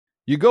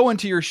You go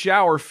into your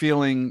shower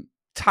feeling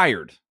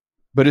tired,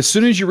 but as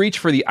soon as you reach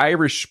for the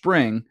Irish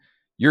Spring,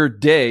 your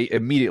day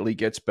immediately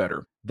gets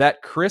better.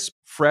 That crisp,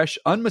 fresh,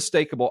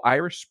 unmistakable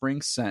Irish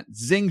Spring scent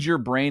zings your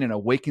brain and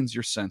awakens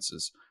your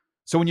senses.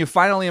 So when you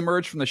finally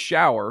emerge from the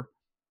shower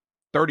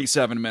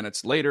 37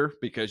 minutes later,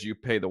 because you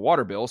pay the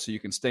water bill so you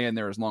can stay in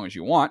there as long as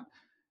you want,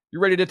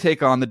 you're ready to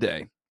take on the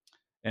day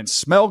and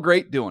smell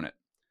great doing it.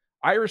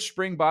 Irish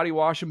Spring Body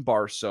Wash and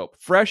Bar Soap.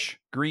 Fresh,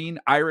 green,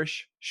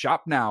 Irish.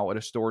 Shop now at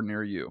a store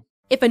near you.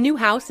 If a new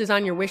house is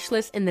on your wish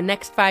list in the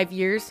next 5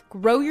 years,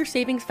 grow your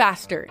savings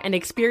faster and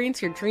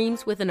experience your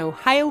dreams with an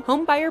Ohio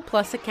Homebuyer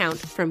Plus account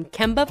from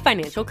Kemba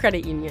Financial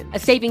Credit Union. A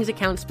savings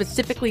account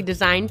specifically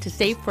designed to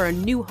save for a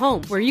new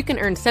home, where you can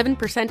earn 7%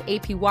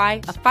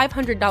 APY,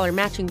 a $500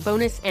 matching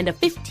bonus, and a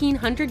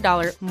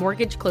 $1,500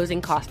 mortgage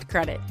closing cost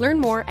credit. Learn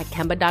more at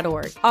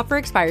Kemba.org. Offer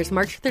expires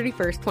March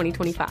 31st,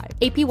 2025.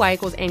 APY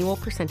equals annual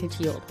percentage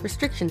yield.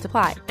 Restrictions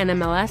apply.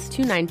 NMLS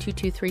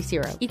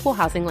 292230. Equal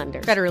housing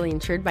lender. Federally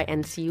insured by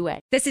NCUA.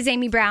 This is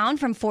Amy Brown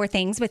from 4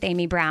 Things with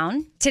Amy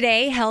Brown.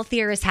 Today,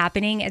 healthier is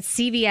happening at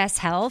CVS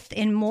Health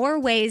in more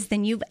ways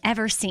than you've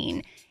ever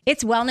seen.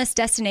 It's wellness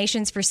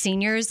destinations for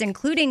seniors,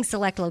 including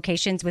select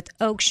locations with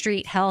Oak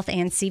Street Health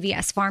and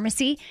CVS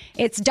Pharmacy.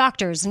 It's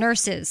doctors,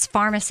 nurses,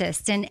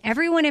 pharmacists, and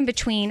everyone in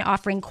between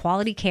offering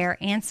quality care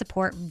and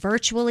support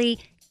virtually,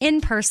 in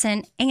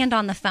person, and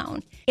on the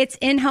phone. It's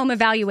in-home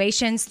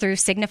evaluations through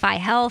Signify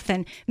Health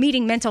and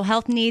meeting mental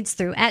health needs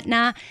through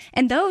Aetna.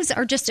 And those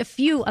are just a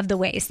few of the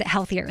ways that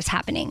healthier is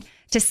happening.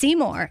 To see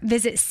more,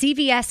 visit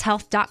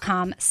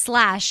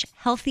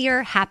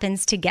cvshealth.com/healthier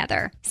happens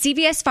together.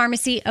 CVS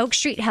Pharmacy, Oak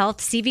Street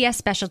Health, CVS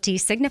Specialty,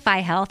 Signify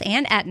Health,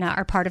 and Aetna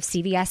are part of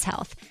CVS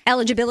Health.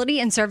 Eligibility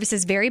and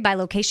services vary by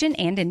location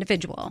and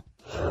individual.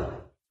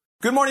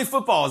 Good Morning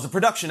Football is a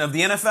production of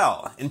the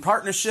NFL in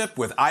partnership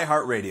with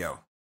iHeartRadio.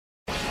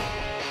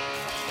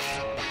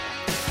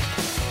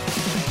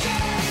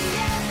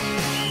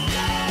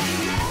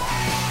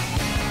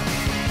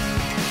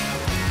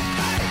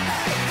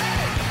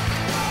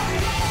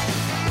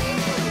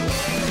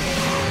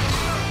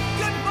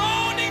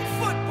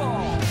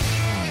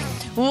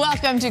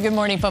 Welcome to Good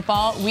Morning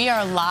Football. We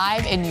are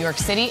live in New York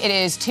City. It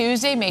is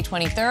Tuesday, May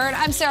 23rd.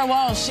 I'm Sarah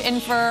Walsh, in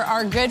for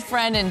our good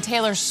friend and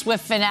Taylor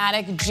Swift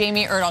fanatic,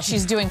 Jamie Erdahl.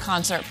 She's doing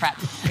concert prep.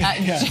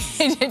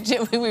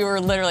 We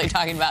were literally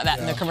talking about that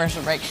in the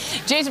commercial break.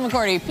 Jason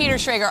McCourty, Peter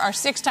Schrager, our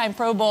 6-time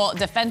Pro Bowl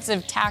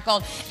defensive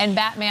tackle, and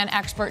Batman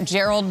expert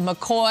Gerald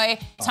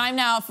McCoy. Time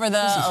now for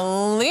the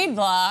lead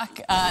block.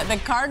 The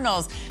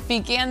Cardinals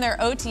began their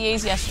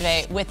OTAs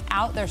yesterday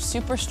without their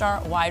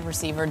superstar wide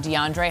receiver,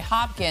 DeAndre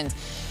Hopkins.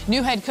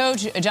 New head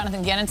coach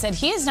Jonathan Gannon said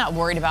he is not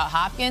worried about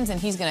Hopkins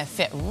and he's going to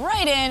fit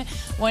right in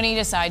when he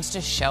decides to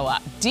show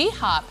up.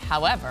 D-Hop,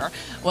 however,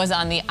 was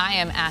on the I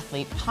Am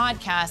Athlete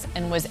podcast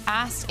and was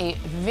asked a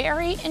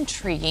very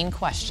intriguing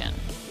question.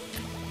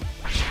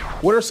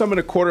 What are some of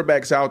the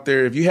quarterbacks out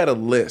there, if you had a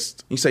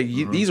list, you say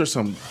these are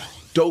some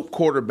dope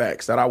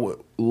quarterbacks that I would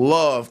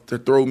love to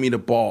throw me the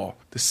ball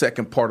the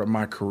second part of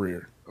my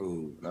career?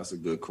 Oh, that's a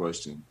good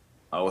question.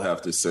 I would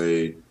have to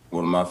say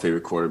one of my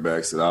favorite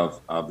quarterbacks that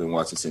I've been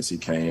watching since he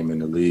came in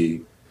the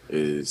league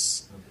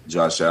is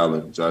Josh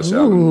Allen. Josh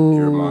Allen, he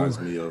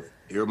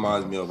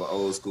reminds me of an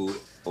old school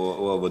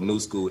or of a new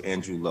school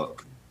Andrew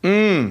Luck.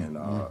 And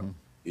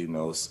you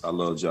know, I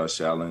love Josh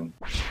Allen.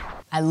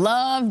 I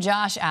love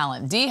Josh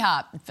Allen.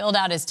 D-Hop filled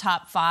out his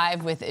top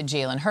 5 with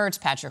Jalen Hurts,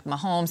 Patrick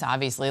Mahomes,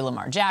 obviously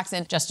Lamar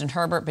Jackson, Justin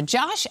Herbert, but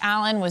Josh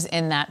Allen was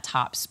in that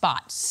top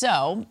spot.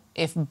 So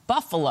if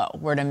Buffalo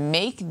were to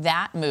make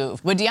that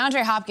move, would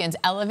DeAndre Hopkins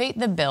elevate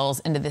the Bills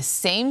into the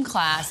same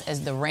class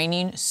as the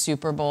reigning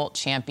Super Bowl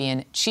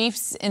champion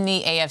Chiefs in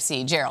the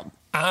AFC? Gerald.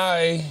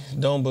 I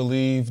don't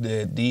believe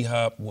that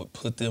D-Hop would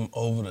put them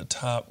over the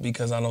top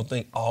because I don't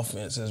think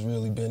offense has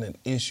really been an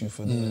issue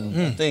for them.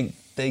 I think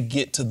they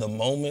get to the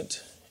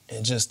moment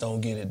and just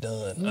don't get it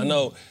done. I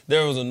know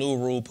there was a new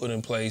rule put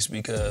in place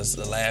because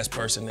the last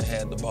person that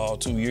had the ball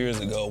 2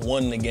 years ago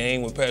won the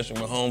game when Patrick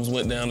Mahomes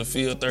went down the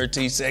field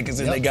 13 seconds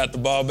and they got the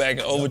ball back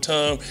in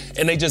overtime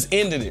and they just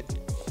ended it.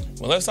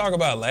 Well, let's talk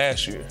about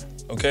last year,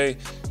 okay?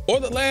 Or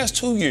the last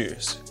 2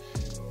 years.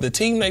 The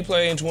team they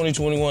played in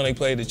 2021, they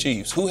played the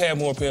Chiefs. Who had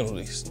more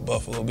penalties? The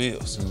Buffalo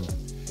Bills.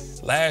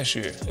 Last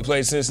year, they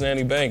played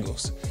Cincinnati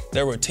Bengals.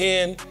 There were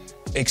 10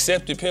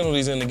 accepted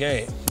penalties in the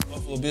game. The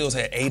Buffalo Bills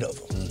had 8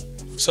 of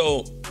them.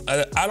 So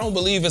I don't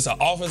believe it's an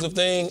offensive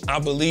thing. I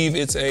believe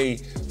it's a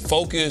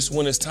focus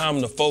when it's time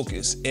to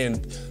focus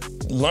and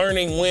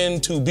learning when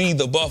to be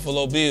the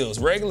Buffalo Bills.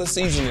 Regular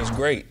season is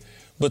great.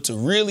 But to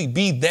really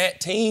be that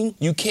team,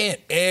 you can't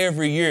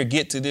every year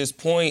get to this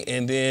point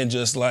and then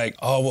just like,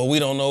 oh, well, we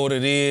don't know what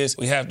it is.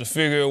 We have to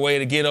figure a way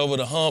to get over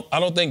the hump. I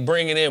don't think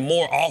bringing in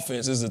more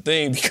offense is the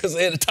thing because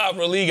they're at the top of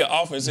the league at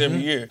offense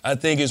every year. I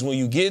think it's when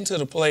you get into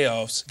the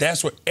playoffs,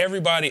 that's where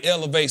everybody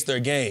elevates their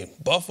game.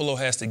 Buffalo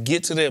has to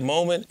get to that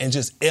moment and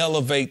just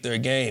elevate their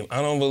game.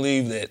 I don't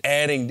believe that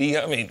adding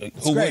D-Hop, I mean,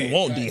 who wouldn't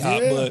want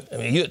D-Hop, but I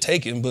mean, you'll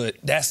take him, but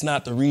that's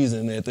not the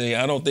reason that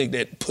I don't think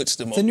that puts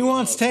them over. It's a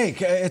nuanced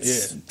take.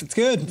 It's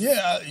good. good.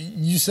 Yeah,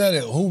 you said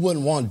it. Who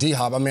wouldn't want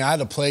D-Hop? I mean, I had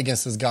to play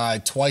against this guy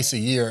twice a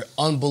year.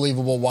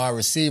 Unbelievable wide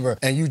receiver.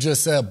 And you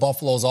just said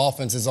Buffalo's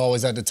offense is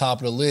always at the top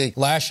of the league.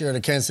 Last year,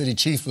 the Kansas City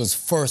Chiefs was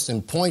first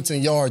in points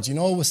and yards. You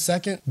know who was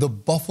second? The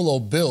Buffalo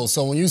Bills.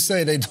 So when you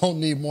say they don't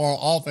need more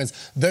on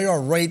offense, they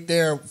are right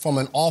there from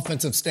an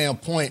offensive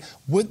standpoint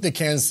with the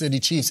Kansas City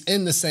Chiefs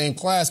in the same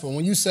class. But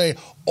when you say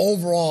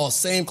overall,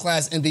 same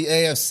class in the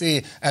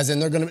AFC, as in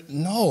they're going to...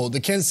 No, the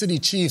Kansas City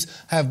Chiefs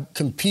have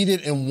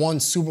competed and won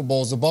Super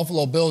Bowls. The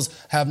Buffalo Bills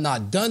have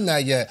not done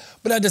that yet.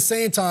 But at the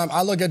same time,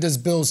 I look at this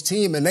Bills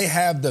team, and they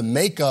have the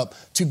makeup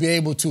to be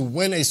able to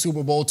win a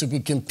Super Bowl, to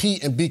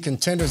compete and be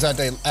contenders at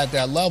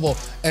that level.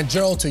 And,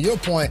 Gerald, to your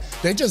point,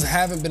 they just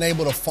haven't been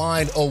able to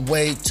find a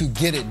way to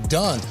get it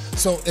done.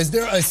 So is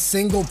there a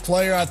single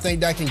player, I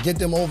think, that can get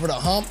them over the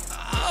hump?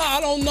 I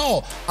don't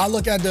know. I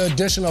look at the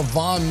addition of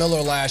Von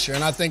Miller last year,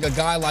 and I think a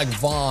guy like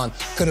Von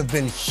could have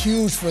been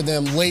huge for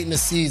them late in the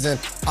season.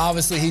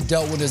 Obviously, he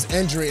dealt with his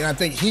injury, and I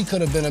think he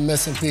could have been a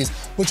missing piece.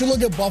 But you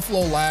look at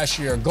Buffalo last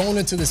year, going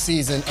into the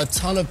season, a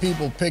ton of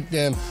people picked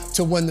them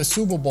to win the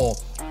Super Bowl.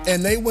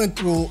 And they went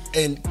through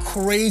a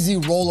crazy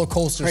roller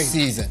coaster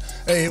season.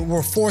 They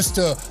were forced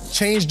to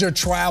change their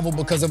travel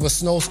because of a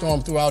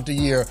snowstorm throughout the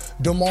year.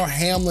 DeMar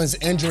Hamlin's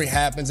injury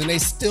happens, and they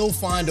still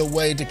find a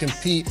way to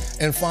compete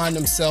and find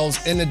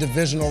themselves in the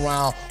divisional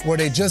round where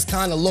they just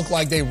kind of look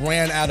like they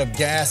ran out of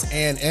gas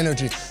and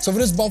energy. So for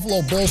this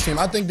Buffalo Bills team,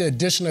 I think the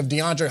addition of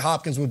DeAndre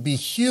Hopkins would be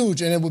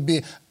huge, and it would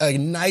be a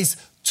nice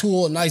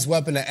tool, a nice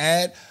weapon to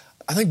add.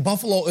 I think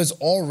Buffalo is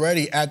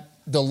already at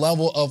the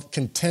level of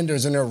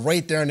contenders, and they're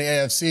right there in the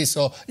AFC.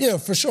 So, yeah,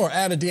 for sure,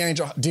 add a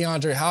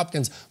DeAndre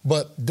Hopkins,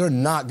 but they're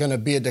not going to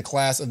be at the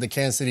class of the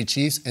Kansas City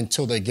Chiefs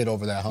until they get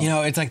over that hump. You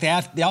know, it's like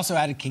they also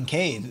added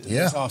Kincaid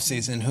this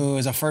offseason, who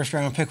is a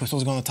first-round pick, was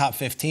supposed to go in the top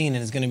 15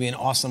 and is going to be an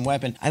awesome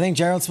weapon. I think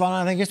Gerald's spot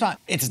on. I think you're spot on.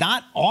 It's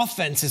not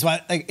offense. Is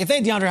why, like, if they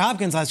had DeAndre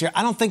Hopkins last year,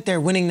 I don't think they're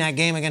winning that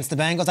game against the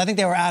Bengals. I think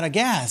they were out of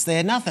gas. They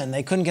had nothing.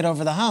 They couldn't get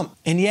over the hump.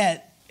 And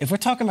yet, if we're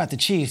talking about the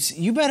Chiefs,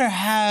 you better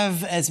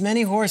have as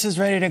many horses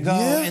ready to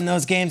go in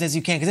those games as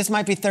you can, because this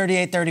might be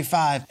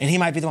 38-35, and he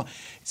might be the one.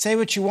 Say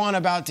what you want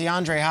about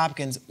DeAndre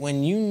Hopkins.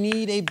 When you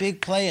need a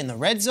big play in the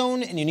red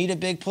zone and you need a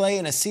big play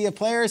in a sea of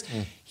players,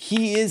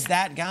 he is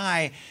that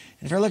guy.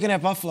 And if you're looking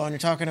at Buffalo and you're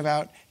talking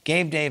about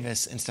Gabe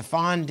Davis and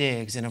Stephon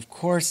Diggs, and of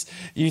course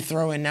you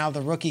throw in now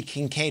the rookie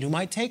Kincaid, who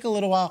might take a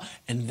little while,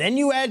 and then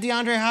you add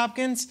DeAndre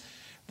Hopkins,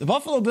 the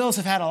Buffalo Bills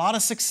have had a lot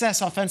of success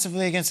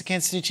offensively against the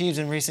Kansas City Chiefs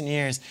in recent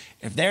years.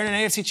 If they're in an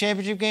AFC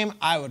Championship game,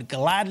 I would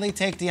gladly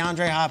take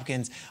DeAndre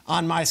Hopkins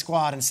on my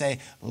squad and say,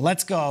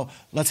 let's go,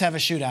 let's have a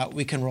shootout.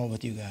 We can roll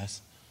with you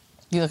guys.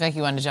 You look like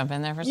you wanted to jump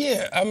in there for a second.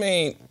 Yeah, I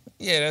mean,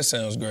 that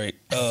sounds great.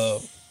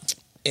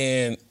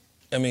 And,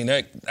 I mean,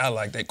 I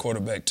like that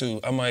quarterback, too.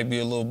 I might be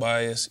a little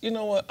biased. You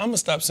know what? I'm going to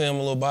stop saying I'm a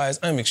little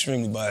biased. I'm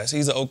extremely biased.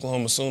 He's an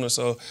Oklahoma Sooner,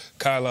 so,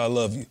 Kyle, I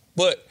love you.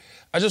 But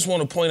I just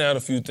want to point out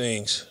a few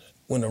things.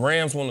 When the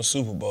Rams won the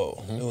Super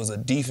Bowl, it was a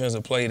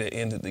defensive play that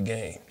ended the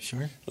game.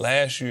 Sure.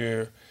 Last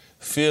year,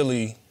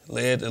 Philly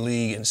led the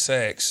league in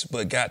sacks,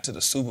 but got to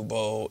the Super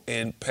Bowl,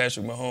 and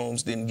Patrick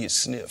Mahomes didn't get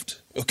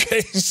sniffed.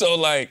 Okay?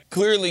 So,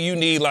 clearly you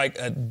need,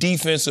 a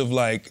defensive,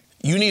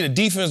 you need a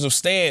defensive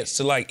stance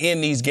to,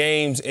 end these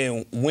games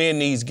and win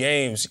these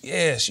games.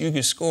 Yes, you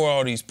can score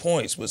all these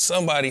points, but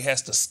somebody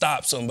has to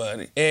stop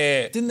somebody.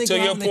 And didn't they go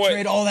out and they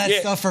trade all that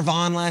stuff for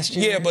Von last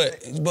year? Yeah,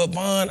 but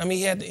Von,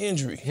 he had the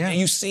injury. Yeah. And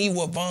you see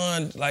what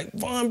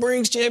Von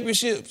brings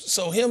championships.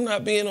 So him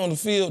not being on the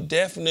field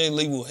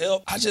definitely will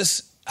help. I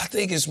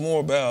think it's more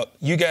about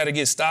you got to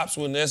get stops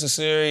when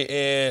necessary.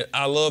 And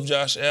I love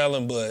Josh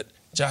Allen, but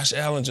Josh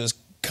Allen just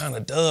kind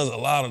of does a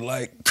lot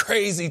of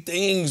crazy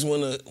things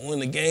when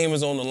the game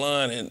is on the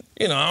line, and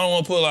I don't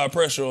want to put a lot of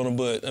pressure on him,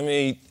 but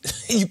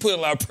you put a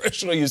lot of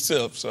pressure on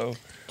yourself. So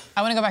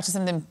I want to go back to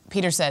something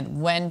Peter said,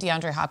 when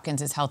DeAndre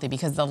Hopkins is healthy,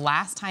 because the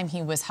last time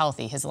he was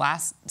healthy, his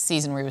last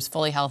season where he was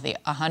fully healthy,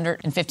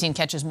 115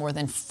 catches, more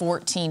than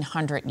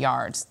 1,400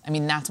 yards.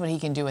 That's what he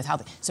can do with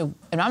healthy. So,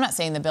 and I'm not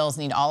saying the Bills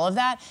need all of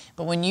that,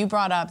 but when you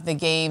brought up the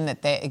game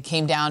that it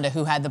came down to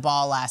who had the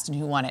ball last and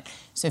who won it.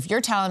 So if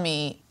you're telling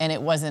me, and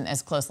it wasn't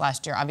as close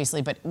last year,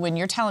 obviously, but when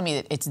you're telling me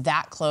that it's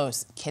that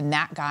close, can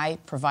that guy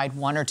provide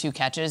one or two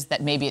catches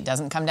that maybe it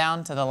doesn't come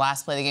down to the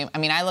last play of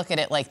the game? I look at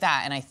it like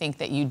that, and I think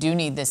that you do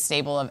need this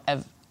stable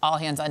of all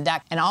hands on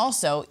deck. And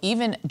also,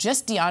 even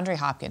just DeAndre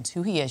Hopkins,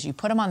 who he is, you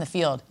put him on the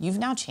field, you've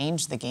now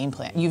changed the game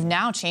plan. You've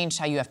now changed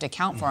how you have to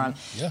account for him.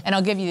 Yeah. And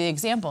I'll give you the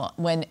example.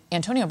 When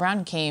Antonio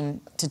Brown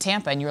came to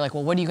Tampa, and you were like,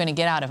 well, what are you going to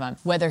get out of him?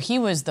 Whether he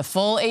was the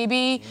full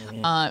AB,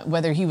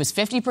 whether he was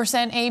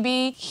 50%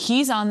 AB,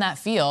 he's on that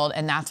field,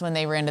 and that's when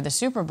they were into the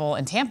Super Bowl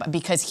in Tampa,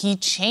 because he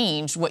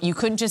changed what you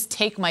couldn't just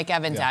take Mike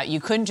Evans out. You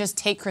couldn't just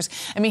take Chris.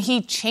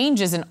 He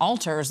changes and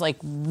alters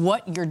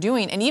what you're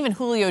doing. And even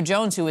Julio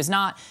Jones, who is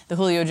not the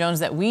Julio Jones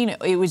that we know,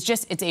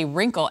 it's a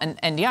wrinkle.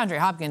 And DeAndre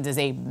Hopkins is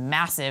a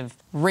massive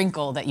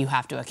wrinkle that you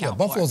have to account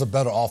for. Buffalo's a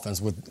better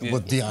offense with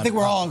DeAndre. I think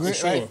we're all agree,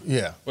 sure. right?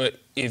 Yeah. But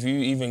if you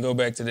even go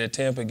back to that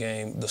Tampa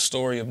game, the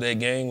story of that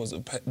game was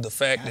the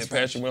fact that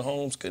Patrick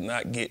Mahomes could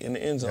not get in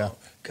the end zone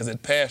because the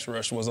pass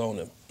rush was on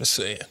him. Just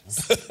saying.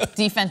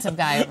 Defensive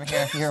guy over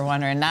here, if you're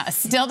wondering.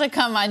 Still to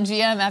come on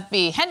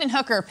GMFB, Hendon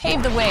Hooker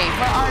paved the way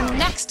for our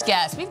next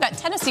guest. We've got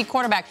Tennessee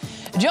quarterback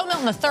Joe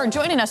Milton III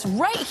joining us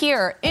right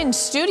here in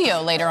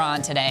studio later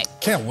on today.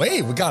 Can't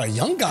wait. We got a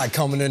young guy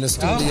coming in the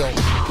studio.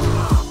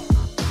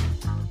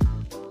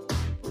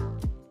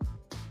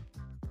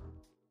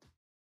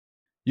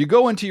 You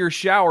go into your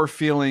shower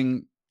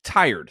feeling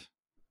tired,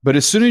 but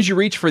as soon as you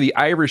reach for the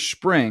Irish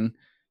Spring,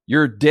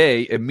 your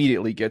day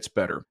immediately gets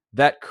better.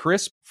 That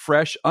crisp,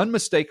 fresh,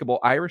 unmistakable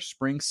Irish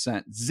Spring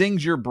scent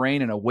zings your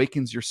brain and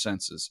awakens your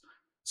senses.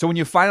 So when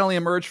you finally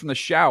emerge from the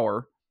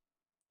shower,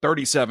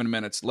 37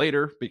 minutes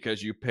later,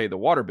 because you pay the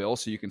water bill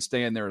so you can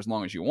stay in there as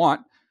long as you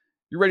want,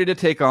 you're ready to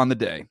take on the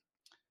day.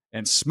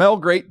 And smell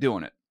great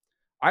doing it.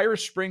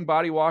 Irish Spring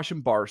Body Wash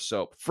and Bar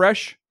Soap.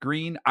 Fresh,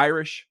 green,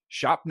 Irish.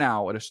 Shop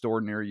now at a store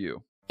near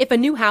you. If a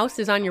new house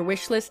is on your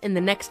wish list in the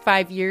next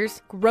 5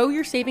 years, grow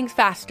your savings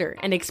faster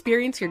and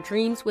experience your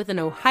dreams with an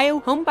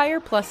Ohio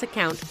Homebuyer Plus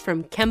account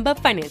from Kemba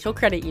Financial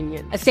Credit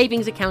Union. A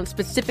savings account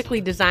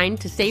specifically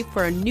designed to save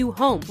for a new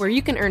home where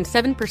you can earn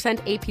 7%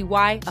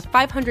 APY,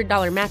 a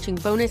 $500 matching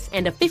bonus,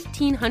 and a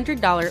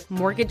 $1,500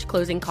 mortgage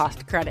closing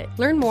cost credit.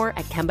 Learn more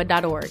at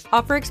Kemba.org.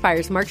 Offer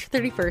expires March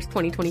 31st,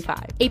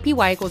 2025.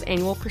 APY equals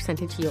annual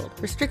percentage yield.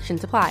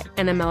 Restrictions apply.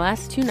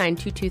 NMLS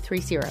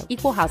 292230.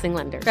 Equal housing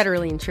lender.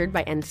 Federally insured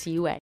by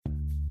NCUA.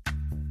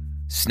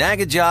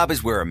 Snag a Job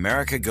is where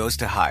America goes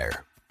to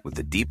hire, with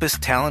the deepest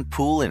talent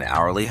pool in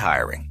hourly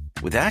hiring.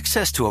 With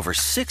access to over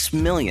 6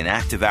 million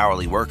active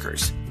hourly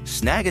workers,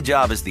 Snag a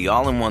Job is the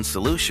all-in-one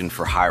solution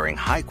for hiring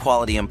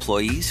high-quality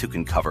employees who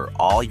can cover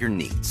all your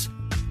needs.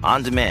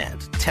 On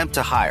demand, temp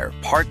to hire,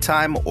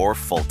 part-time or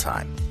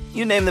full-time.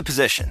 You name the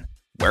position.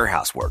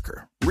 Warehouse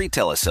worker,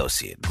 retail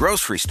associate,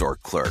 grocery store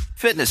clerk,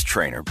 fitness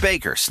trainer,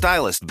 baker,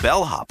 stylist,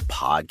 bellhop,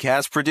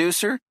 podcast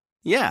producer.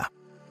 Yeah,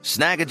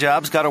 Snag a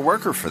Job's got a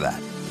worker for that.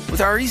 With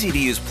our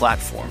easy-to-use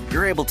platform,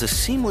 you're able to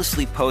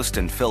seamlessly post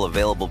and fill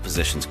available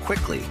positions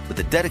quickly with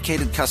a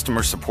dedicated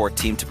customer support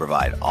team to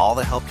provide all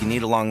the help you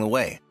need along the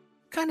way.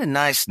 Kind of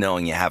nice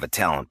knowing you have a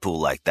talent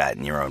pool like that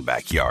in your own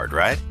backyard,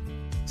 right?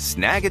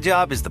 Snag a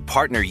Job is the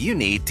partner you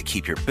need to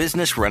keep your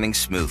business running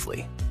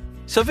smoothly.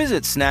 So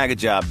visit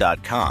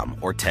snagajob.com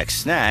or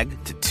text SNAG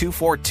to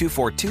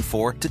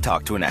 242424 to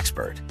talk to an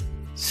expert.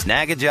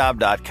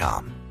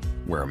 Snagajob.com,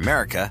 where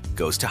America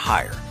goes to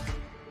hire.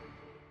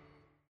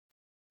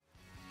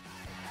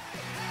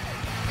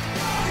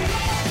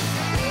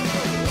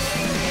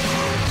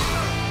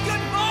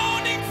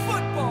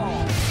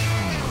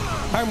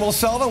 I'm Will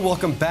Sullivan.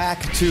 Welcome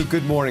back to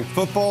Good Morning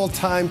Football.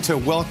 Time to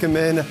welcome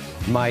in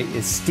my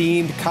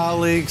esteemed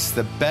colleagues,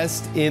 the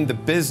best in the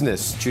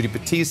business. Judy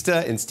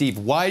Battista and Steve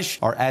Weish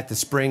are at the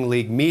Spring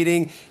League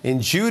meeting.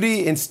 And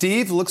Judy and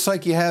Steve, looks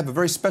like you have a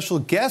very special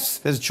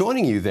guest that's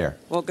joining you there.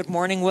 Well, good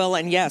morning, Will.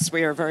 And yes,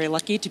 we are very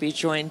lucky to be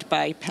joined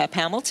by Pep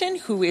Hamilton,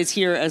 who is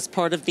here as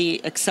part of the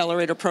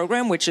Accelerator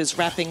program, which is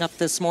wrapping up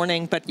this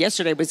morning. But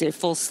yesterday was a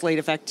full slate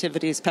of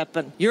activities, Pep.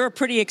 And you're a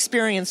pretty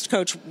experienced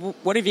coach.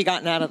 What have you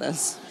gotten out of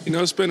this? You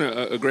know, it's been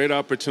a great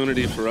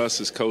opportunity for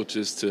us as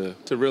coaches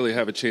to really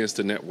have a chance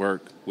to network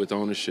with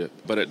ownership.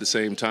 But at the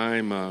same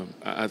time,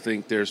 I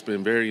think there's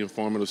been very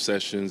informative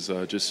sessions,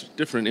 just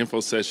different info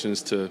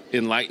sessions to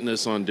enlighten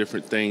us on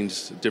different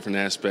things, different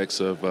aspects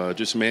of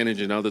just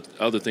managing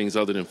other things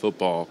other than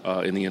football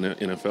in the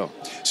NFL.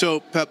 So,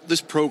 Pep,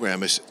 this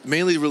program is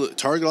mainly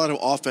target a lot of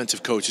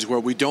offensive coaches where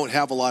we don't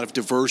have a lot of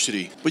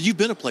diversity. But you've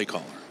been a play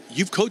caller.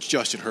 You've coached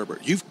Justin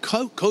Herbert. You've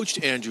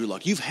coached Andrew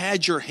Luck. You've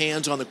had your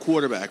hands on the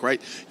quarterback, right?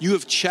 You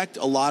have checked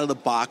a lot of the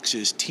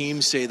boxes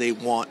teams say they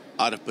want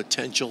out of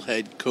potential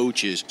head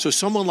coaches. So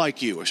someone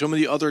like you or some of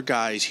the other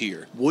guys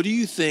here, what do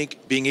you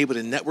think being able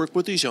to network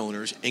with these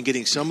owners and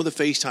getting some of the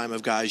FaceTime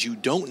of guys you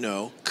don't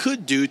know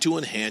could do to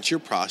enhance your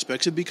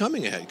prospects of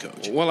becoming a head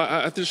coach? Well,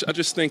 I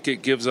just think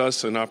it gives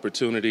us an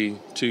opportunity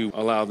to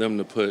allow them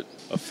to put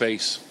a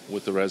face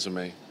with the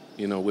resume,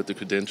 you know, with the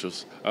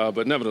credentials.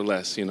 But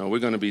nevertheless, you know, we're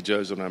going to be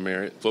judged on our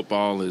merit.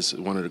 Football is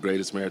one of the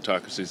greatest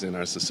meritocracies in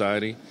our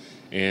society.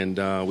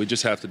 And we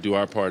just have to do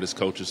our part as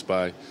coaches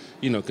by,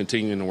 you know,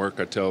 continuing to work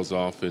our tails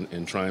off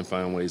and try and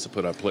find ways to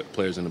put our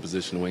players in a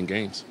position to win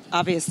games.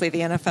 Obviously,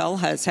 the NFL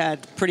has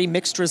had pretty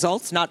mixed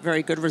results, not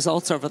very good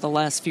results over the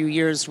last few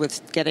years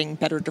with getting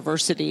better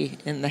diversity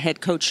in the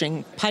head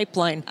coaching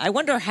pipeline. I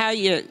wonder how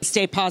you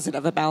stay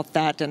positive about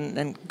that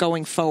and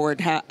going forward,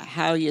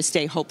 how you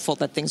stay hopeful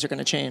that things are going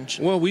to change.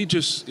 Well, we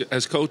just,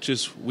 as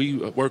coaches, we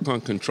work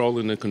on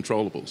controlling the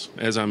controllables.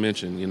 As I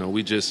mentioned, you know,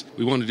 we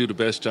want to do the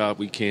best job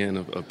we can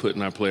of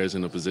putting our players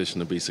in a position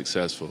to be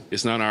successful.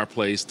 It's not our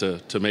place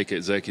to make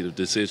executive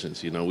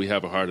decisions. You know, we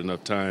have a hard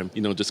enough time,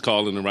 you know, just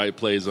calling the right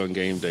plays on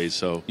game day.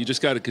 So you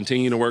just got to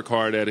continue to work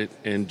hard at it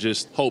and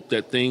just hope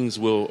that things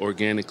will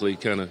organically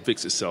kind of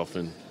fix itself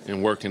and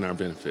work in our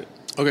benefit.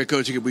 Okay,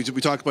 Coach, we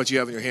talked about you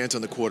having your hands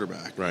on the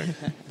quarterback. Right.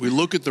 We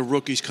look at the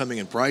rookies coming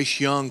in. Bryce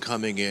Young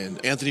coming in.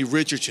 Anthony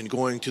Richardson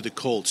going to the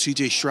Colts.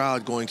 C.J.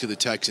 Stroud going to the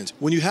Texans.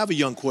 When you have a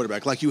young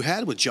quarterback like you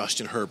had with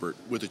Justin Herbert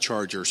with the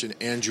Chargers and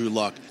Andrew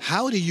Luck,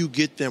 how do you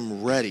get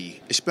them ready,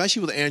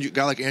 especially with a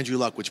guy like Andrew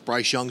Luck, which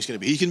Bryce Young's going to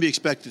be? He's going to be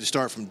expected to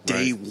start from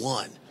day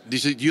one. Do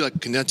you like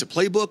condense a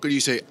playbook, or do you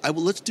say,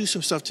 let's do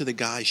some stuff to the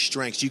guy's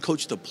strengths? Do you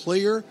coach the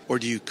player, or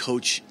do you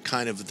coach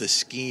kind of the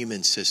scheme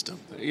and system?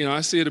 I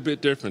see it a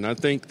bit different. I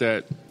think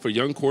that for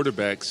young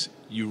quarterbacks,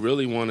 you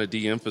really want to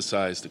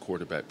de-emphasize the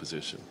quarterback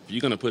position. If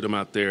you're going to put him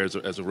out there as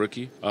a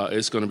rookie,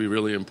 it's going to be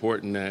really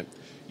important that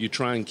you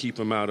try and keep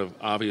him out of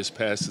obvious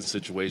passing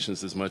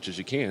situations as much as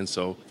you can.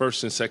 So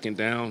first and second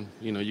down,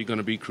 you're going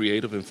to be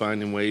creative in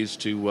finding ways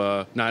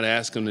to not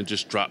ask him to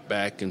just drop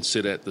back and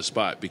sit at the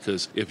spot.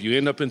 Because if you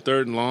end up in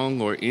third and long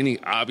or any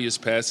obvious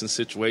passing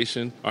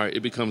situation,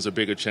 it becomes a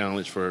bigger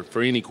challenge for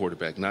any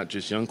quarterback, not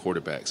just young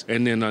quarterbacks.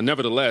 And then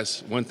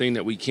nevertheless, one thing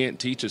that we can't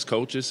teach as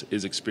coaches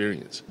is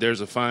experience.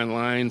 There's a fine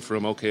line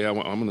from, I'm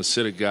going to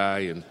sit a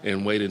guy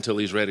and wait until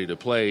he's ready to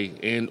play,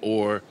 and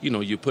or,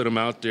 you put him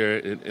out there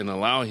and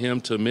allow him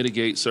to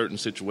mitigate certain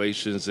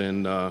situations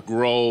and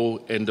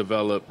grow and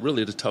develop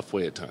really the tough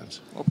way at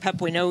times. Well, Pep,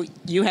 we know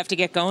you have to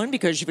get going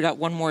because you've got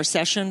one more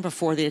session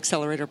before the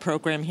Accelerator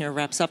program here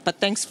wraps up.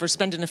 But thanks for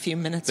spending a few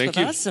minutes with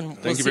us, and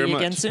we'll see you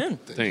again soon.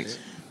 Thanks.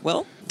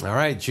 Will? All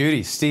right,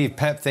 Judy, Steve,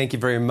 Pep, thank you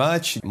very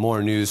much.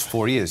 More news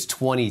for you is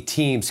 20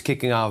 teams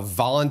kicking off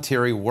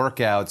voluntary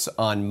workouts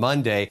on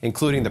Monday,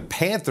 including the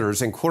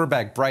Panthers and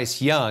quarterback Bryce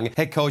Young.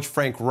 Head coach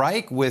Frank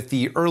Reich with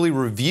the early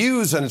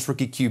reviews on his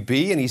rookie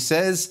QB, and he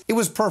says it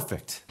was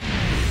perfect.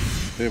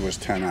 It was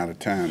 10 out of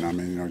 10. I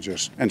mean,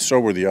 and so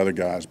were the other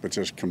guys, but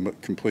just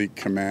complete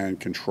command,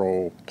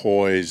 control,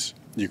 poise.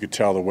 You could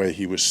tell the way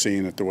he was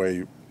seeing it, the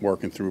way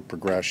working through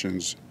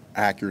progressions,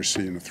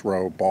 accuracy in the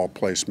throw, ball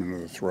placement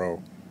of the throw.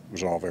 It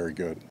was all very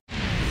good.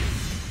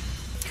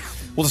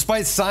 Well,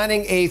 despite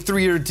signing a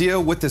 3-year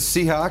deal with the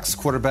Seahawks,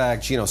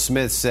 quarterback Geno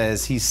Smith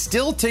says he's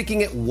still taking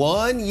it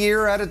 1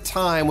 year at a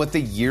time with a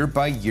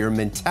year-by-year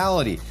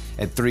mentality.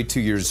 At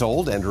 32 years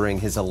old, entering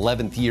his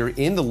 11th year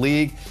in the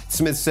league,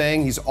 Smith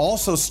saying he's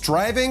also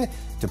striving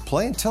to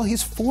play until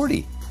he's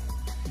 40.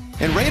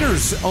 And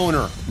Raiders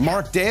owner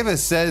Mark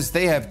Davis says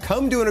they have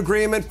come to an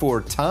agreement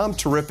for Tom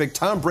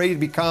Brady to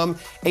become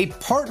a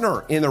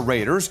partner in the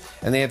Raiders,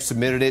 and they have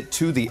submitted it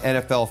to the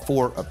NFL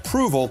for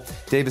approval.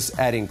 Davis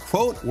adding,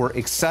 quote, "We're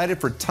excited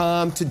for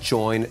Tom to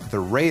join the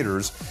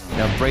Raiders."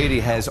 Now, Brady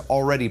has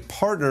already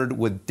partnered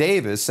with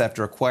Davis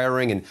after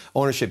acquiring an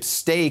ownership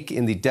stake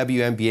in the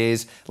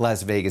WNBA's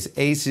Las Vegas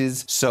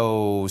Aces.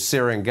 So,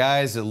 Sarah and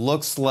guys, it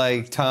looks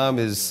like Tom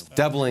is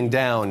doubling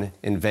down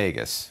in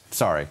Vegas.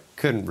 Sorry.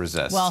 Couldn't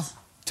resist. Well,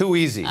 too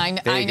easy. I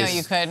know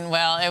you couldn't.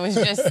 Well, it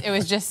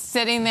was just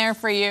sitting there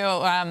for you.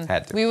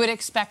 We would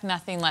expect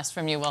nothing less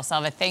from you, Will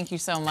Selva. Thank you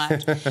so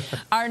much.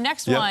 Our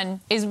next one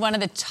is one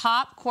of the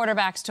top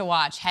quarterbacks to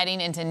watch heading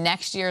into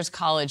next year's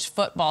college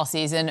football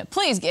season.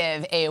 Please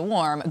give a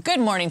warm good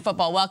morning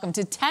football welcome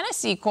to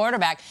Tennessee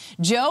quarterback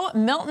Joe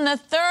Milton III.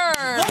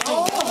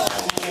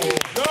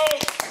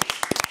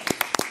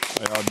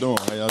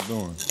 How y'all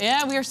doing?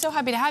 Yeah, we are so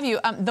happy to have you.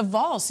 The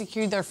Vols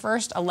secured their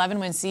first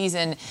 11-win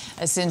season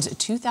since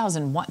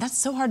 2001. That's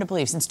so hard to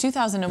believe. Since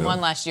 2001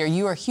 last year.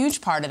 You are a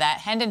huge part of that.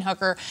 Hendon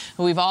Hooker,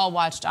 who we've all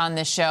watched on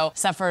this show,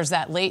 suffers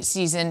that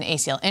late-season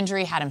ACL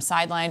injury, had him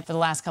sidelined for the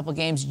last couple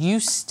games. You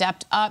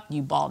stepped up.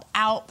 You balled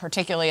out,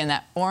 particularly in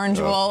that Orange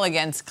Bowl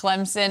against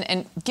Clemson.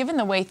 And given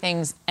the way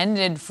things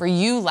ended for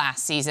you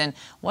last season,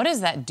 what does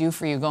that do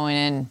for you going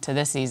into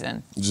this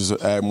season? Just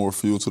add more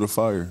fuel to the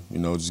fire.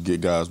 Just get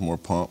guys more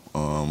pumped.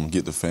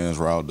 Get the fans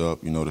riled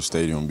up. The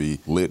stadium be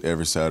lit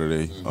every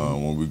Saturday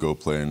when we go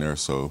play in there.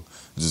 So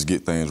just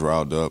get things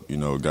riled up.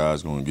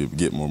 Guys going to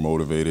get more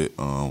motivated.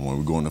 When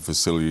we go in the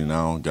facility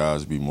now,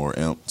 guys be more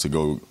amped to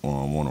go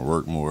want to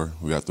work more.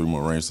 We got 3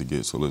 more rings to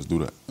get, so let's do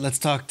that. Let's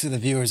talk to the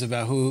viewers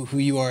about who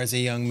you are as a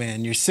young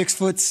man. You're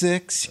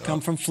 6'6", you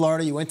come from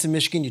Florida, you went to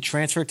Michigan, you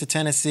transferred to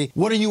Tennessee.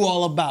 What are you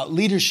all about,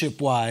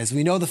 leadership-wise?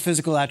 We know the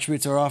physical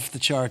attributes are off the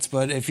charts,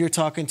 but if you're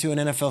talking to an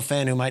NFL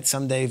fan who might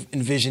someday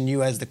envision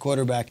you as the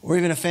quarterback, or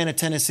even a fan of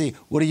Tennessee,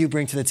 what do you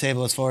bring to the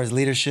table as far as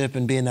leadership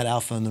and being that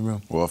alpha in the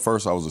room? Well,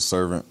 first I was a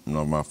servant.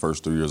 My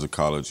first 3 years of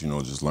college,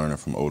 just learning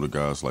from older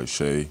guys like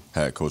Shea,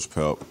 had Coach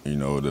Pep,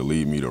 to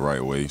lead me the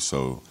right way.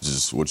 So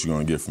just what you're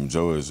going to get from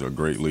Joe is a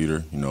great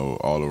leader,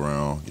 all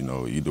around.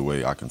 Either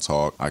way I can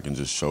talk, I can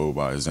just show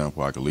by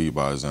example, I can lead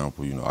by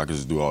example. I can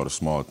just do all the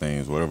small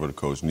things, whatever the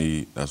coach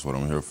need, that's what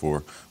I'm here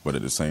for. But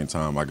at the same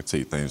time, I can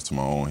take things to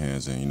my own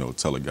hands and,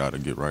 tell a guy to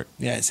get right.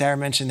 Yeah, Sarah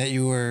mentioned that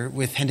you were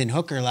with Hendon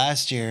Hooker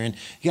last year, and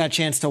you got a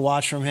chance to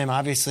watch from him.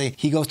 Obviously,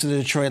 he goes to the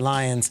Detroit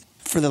Lions.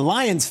 For the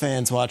Lions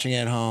fans watching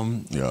at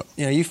home,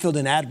 you filled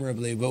in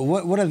admirably, but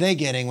what are they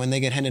getting when they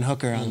get Hendon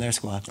Hooker on their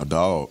squad? A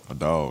dog,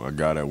 a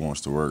guy that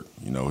wants to work.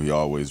 He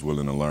always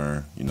willing to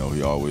learn.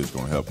 He always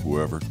going to help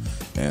whoever.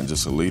 And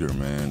just a leader,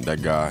 man.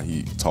 That guy,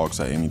 he talks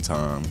at any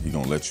time. He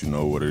going to let you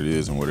know what it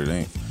is and what it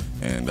ain't.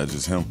 And that's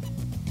just him.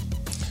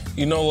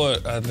 You know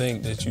what I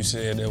think that you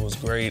said that was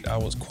great? I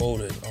was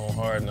quoted on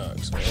Hard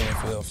Knocks, on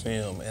NFL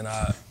film, and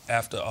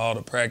after all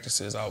the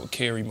practices, I would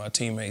carry my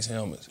teammates'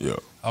 helmets. Yeah.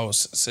 I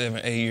was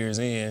 7-8 years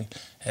in,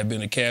 had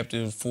been a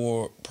captain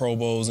 4 Pro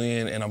Bowls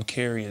in, and I'm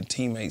carrying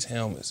teammates'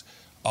 helmets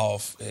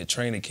off at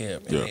training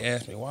camp. And they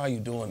asked me, why are you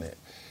doing that?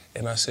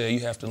 And I said,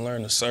 you have to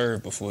learn to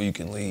serve before you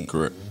can lead.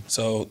 Correct.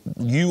 So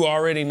you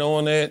already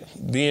knowing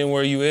that, being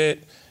where you at,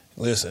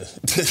 listen,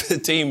 the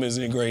team is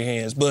in great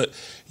hands. But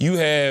you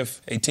have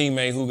a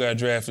teammate who got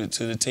drafted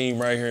to the team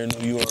right here in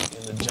New York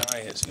in the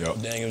Giants.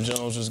 Yep. Daniel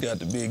Jones just got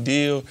the big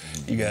deal.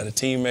 You got a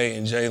teammate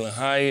in Jalen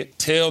Hyatt.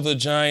 Tell the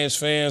Giants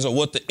fans or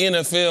what the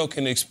NFL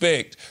can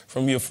expect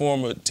from your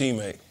former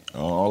teammate.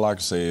 All I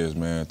can say is,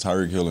 man,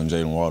 Tyreek Hill and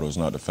Jalen Waddle is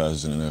not the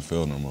fastest in the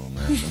NFL no more,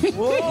 man.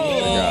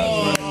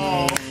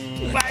 Whoa!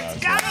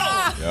 Let's go!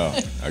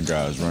 Yeah, that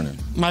guy's running.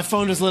 My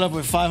phone just lit up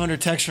with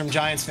 500 texts from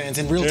Giants fans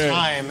in real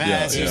time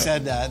as you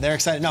said that. They're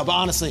excited. No, but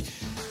honestly,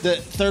 the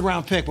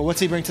third-round pick, but what's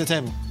he bring to the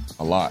table?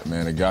 A lot,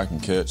 man. The guy can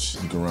catch,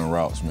 he can run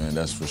routes, man.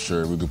 That's for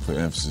sure. We could put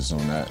emphasis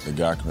on that. The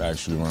guy can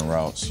actually run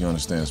routes. He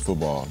understands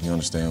football. He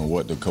understands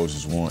what the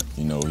coaches want.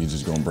 You know, he's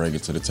just going to bring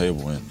it to the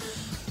table. And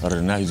other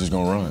than that, he's just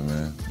going to run,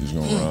 man. He's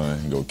going to run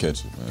and go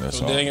catch it, man. That's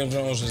so all. Daniel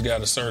Jones has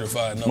got a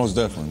certified number. Most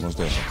definitely.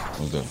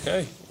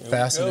 Okay.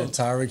 Faster than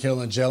Tyreek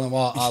Hill and Jalen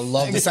Waddle. I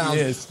love the sound.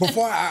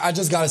 Before, I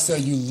just got to say,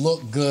 you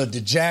look good.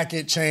 The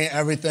jacket, chain,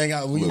 everything.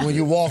 When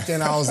you walked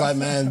in, I was like,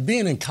 man,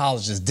 being in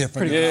college is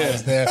different than I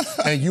was there.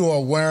 And you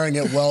are wearing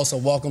it well, so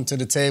welcome to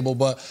the table.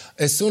 But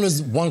as soon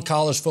as one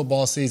college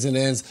football season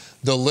ends,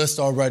 the list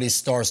already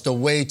starts. The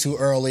way too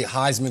early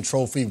Heisman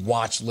Trophy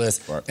watch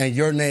list. Right. And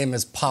your name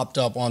has popped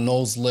up on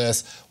those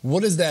lists.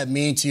 What does that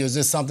mean to you? Is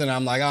this something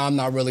I'm like, I'm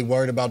not really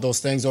worried about those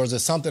things? Or is it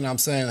something I'm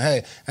saying,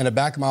 hey, in the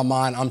back of my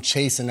mind, I'm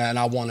chasing that and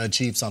I want to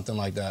achieve something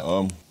like that?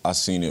 I've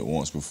seen it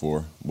once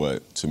before,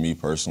 but to me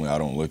personally, I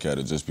don't look at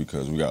it just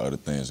because we got other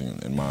things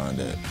in mind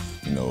that,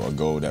 you know, a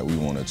goal that we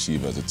want to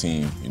achieve as a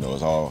team. You know,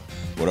 it's all,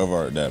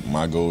 whatever that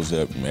my goals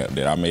that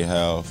I may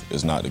have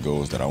is not the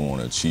goals that I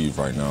want to achieve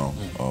right now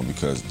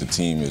because the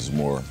team is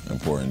more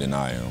important than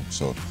I am.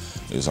 So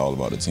it's all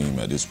about the team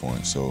at this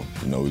point. So,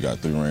 you know, we got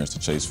 3 rings to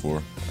chase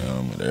for.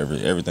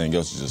 Everything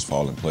else is just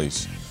fall in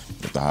place.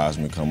 If the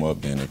Heisman come up,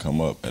 then it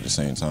come up at the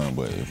same time.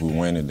 But if we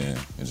win it, then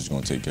it's just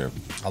going to take care of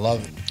it. I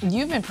love it.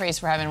 You've been praised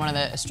for having one of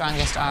the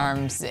strongest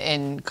arms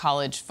in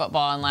college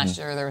football. And last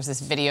year there was this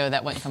video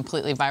that went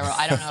completely viral.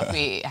 I don't know if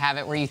we have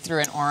it, where you threw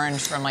an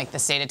orange from, like, the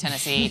state of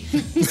Tennessee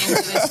into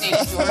the state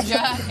of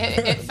Georgia,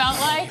 it felt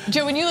like.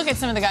 Joe, when you look at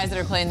some of the guys that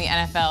are playing the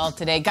NFL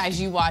today, guys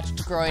you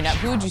watched growing up,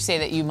 who would you say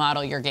that you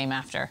model your game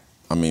after?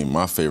 I mean,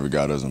 my favorite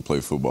guy doesn't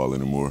play football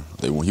anymore.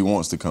 He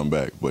wants to come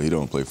back, but he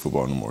don't play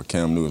football anymore.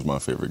 Cam Newton is my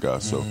favorite guy,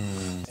 so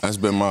that's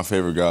been my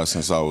favorite guy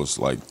since I was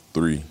like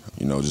 3.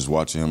 You know, just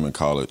watching him in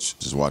college,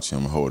 just watching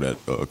him hold that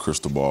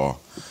crystal ball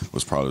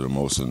was probably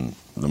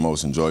the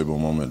most enjoyable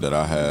moment that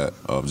I had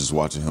of just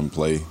watching him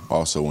play.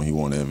 Also, when he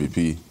won the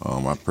MVP,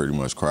 I pretty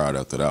much cried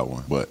after that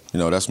one. But, you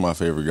know, that's my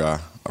favorite guy.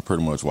 I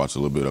pretty much watch a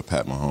little bit of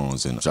Pat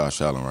Mahomes and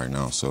Josh Allen right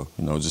now. So,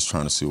 you know, just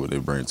trying to see what they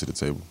bring to the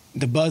table.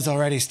 The buzz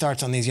already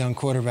starts on these young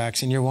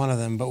quarterbacks, and you're one of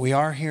them. But we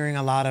are hearing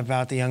a lot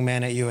about the young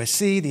man at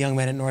USC, the young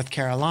man at North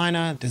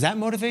Carolina. Does that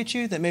motivate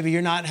you, that maybe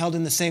you're not held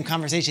in the same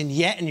conversation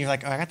yet, and you're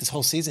like, oh, I got this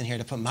whole season here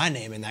to put my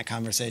name in that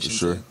conversation? For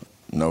sure. Too?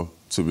 No.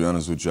 To be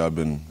honest with you,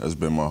 that's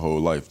been my whole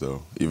life,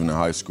 though. Even in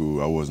high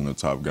school, I wasn't a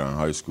top guy in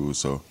high school,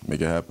 so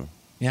make it happen.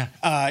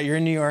 Yeah. You're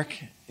in New York,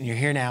 and you're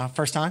here now.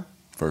 First time?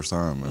 First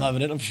time, man.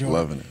 Loving it, I'm sure.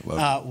 Loving it.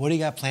 What do you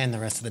got planned the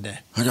rest of the day?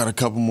 I got a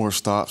couple more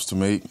stops to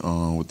make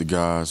with the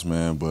guys,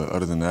 man. But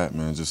other than that,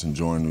 man, just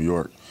enjoying New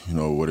York. You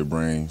know, what it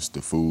brings,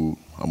 the food.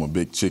 I'm a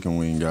big chicken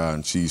wing guy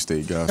and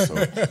cheesesteak guy, so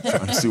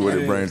trying to see what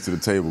it brings to the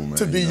table, man.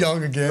 To be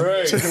young again.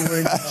 Right. Chicken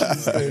wing,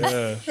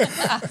 cheesesteak.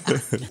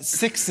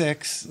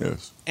 6'6".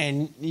 Yes.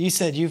 And you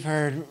said you've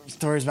heard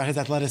stories about his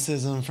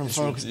athleticism from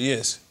folks.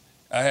 Yes.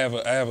 I have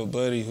a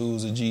buddy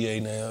who's a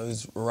GA now.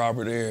 It's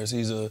Robert Ayers.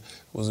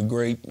 Was a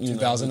great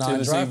 2009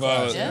 Tennessee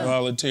draft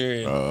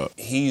volunteer.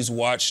 He's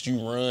watched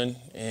you run,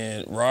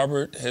 and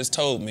Robert has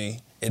told me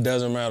it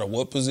doesn't matter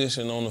what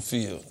position on the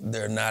field,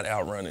 they're not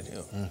outrunning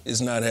him. It's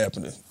not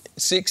happening.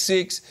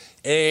 6'6",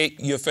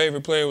 your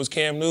favorite player was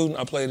Cam Newton.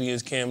 I played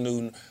against Cam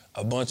Newton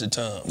a bunch of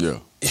times. Yeah.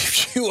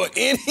 If you are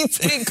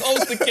anything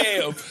close to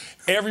Cam,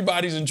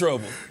 everybody's in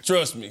trouble.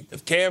 Trust me.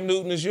 If Cam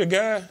Newton is your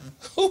guy,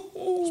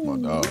 it's my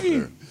dog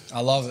there. I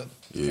love it.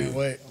 Yeah. Can't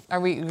wait. Are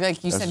we,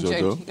 like you That's said,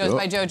 JoJo. he goes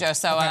by JoJo,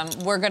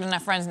 so we're good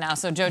enough friends now.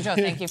 So, JoJo,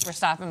 thank you for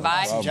stopping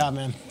by. Good job,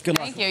 man. Good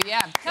luck. Thank you,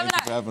 yeah. Coming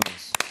Thanks for up, having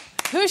us.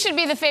 who should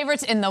be the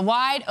favorites in the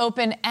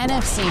wide-open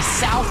NFC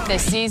South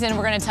this season?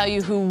 We're going to tell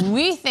you who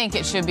we think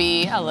it should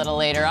be a little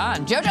later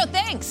on. JoJo,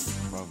 thanks.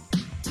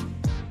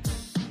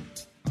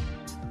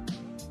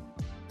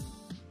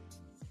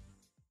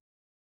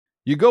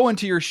 You go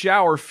into your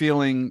shower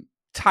feeling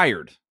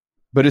tired,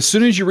 but as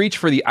soon as you reach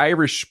for the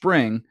Irish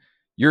Spring,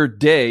 your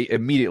day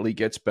immediately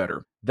gets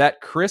better.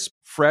 That crisp,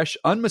 fresh,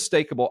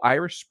 unmistakable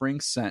Irish Spring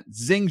scent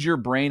zings your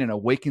brain and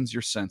awakens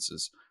your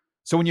senses.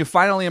 So when you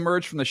finally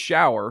emerge from the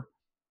shower,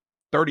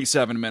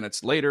 37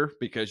 minutes later,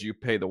 because you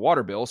pay the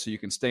water bill so you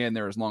can stay in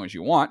there as long as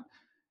you want,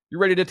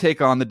 you're ready to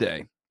take on the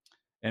day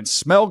and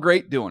smell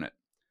great doing it.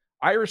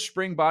 Irish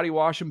Spring Body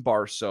Wash and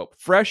Bar Soap.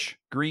 Fresh,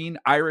 green,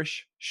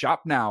 Irish.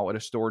 Shop now at a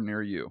store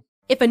near you.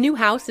 If a new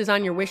house is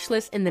on your wish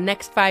list in the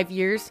next 5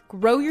 years,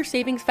 grow your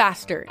savings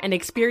faster and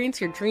experience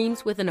your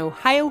dreams with an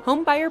Ohio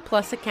Homebuyer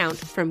Plus account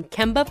from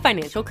Kemba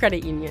Financial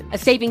Credit Union. A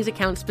savings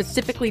account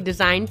specifically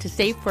designed to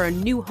save for a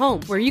new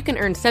home, where you can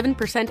earn 7%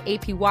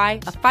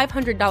 APY,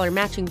 a $500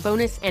 matching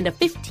bonus, and a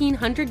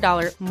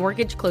 $1,500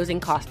 mortgage closing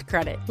cost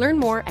credit. Learn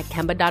more at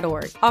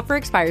Kemba.org. Offer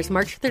expires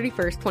March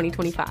 31st,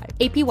 2025.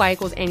 APY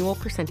equals annual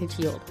percentage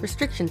yield.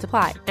 Restrictions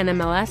apply.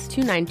 NMLS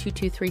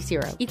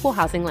 292230. Equal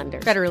housing lender.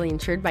 Federally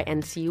insured by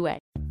NCUA.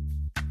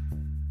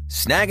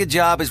 Snag a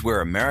Job is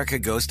where America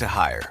goes to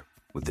hire,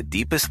 with the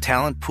deepest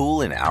talent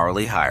pool in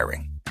hourly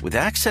hiring. With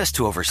access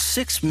to over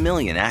 6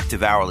 million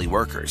active hourly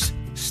workers,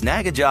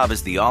 Snag a Job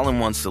is the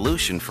all-in-one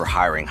solution for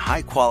hiring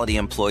high-quality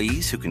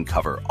employees who can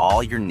cover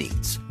all your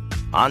needs.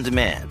 On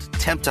demand,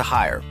 temp to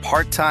hire,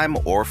 part-time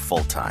or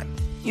full-time.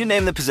 You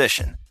name the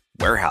position: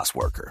 warehouse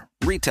worker,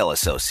 retail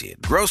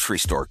associate, grocery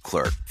store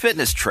clerk,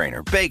 fitness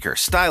trainer, baker,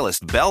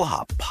 stylist,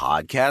 bellhop,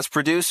 podcast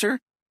producer.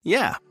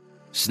 Yeah,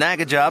 Snag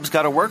a Job's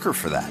got a worker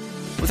for that.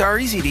 With our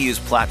easy-to-use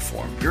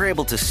platform, you're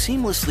able to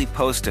seamlessly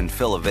post and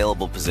fill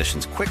available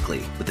positions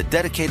quickly with a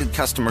dedicated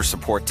customer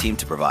support team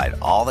to provide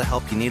all the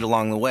help you need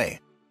along the way.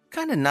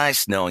 Kind of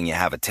nice knowing you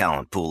have a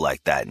talent pool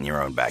like that in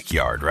your own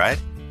backyard,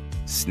 right?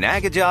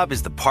 Snag a Job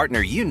is the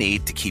partner you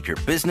need to keep your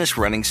business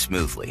running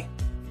smoothly.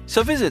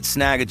 So visit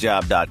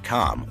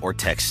snagajob.com or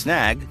text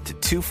SNAG to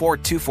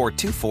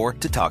 242424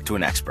 to talk to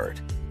an expert.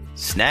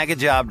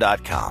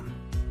 Snagajob.com,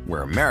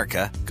 where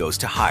America goes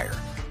to hire.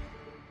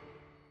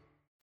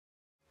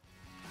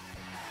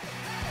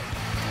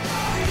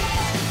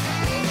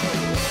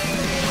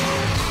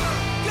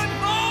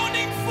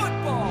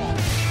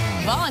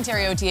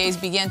 Voluntary OTAs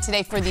began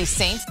today for the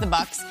Saints, the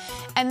Bucks,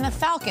 and the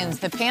Falcons.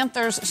 The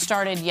Panthers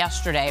started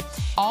yesterday.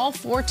 All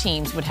 4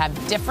 teams would have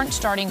different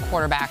starting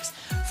quarterbacks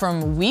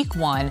from week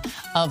 1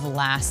 of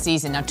last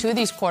season. Now, 2 of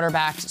these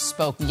quarterbacks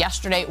spoke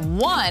yesterday,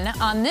 one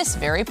on this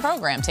very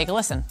program. Take a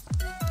listen.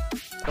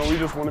 We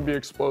just want to be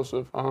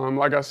explosive.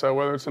 Like I said,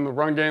 whether it's in the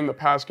run game, the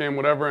pass game,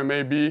 whatever it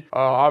may be,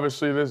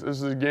 obviously this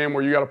is a game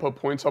where you got to put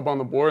points up on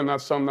the board, and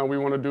that's something that we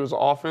want to do as an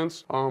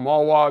offense,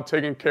 all while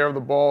taking care of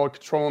the ball,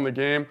 controlling the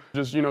game,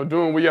 just,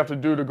 doing what you have to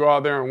do to go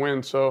out there and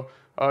win. So,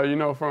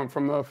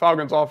 from the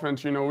Falcons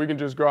offense, we can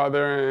just go out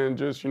there and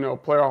just,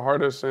 play our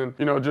hardest and,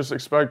 just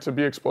expect to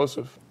be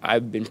explosive.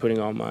 I've been putting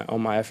all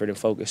my effort and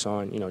focus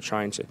on,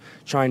 trying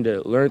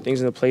to learn things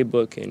in the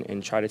playbook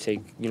and try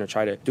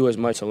to do as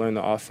much to learn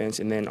the offense,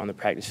 and then on the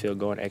practice field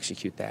go and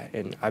execute that.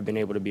 And I've been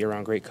able to be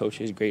around great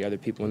coaches, great other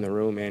people in the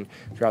room and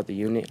throughout the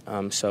unit.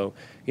 So,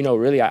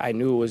 really I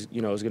knew it was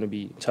going to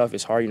be tough.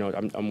 It's hard.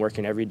 I'm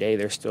working every day.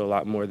 There's still a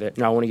lot more that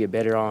I want to get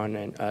better on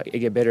and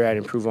get better at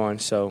and improve on.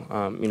 So,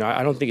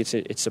 I don't think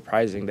it's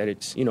surprising that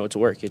it's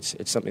work. It's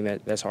something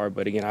that's hard.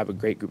 But again, I have a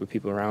great group of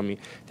people around me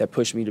that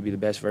push me to be the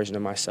best version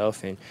of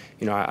myself. And,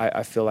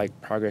 I feel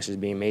like progress is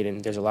being made,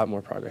 and there's a lot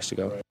more progress to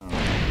go.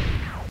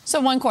 So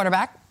one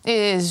quarterback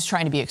is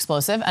trying to be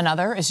explosive.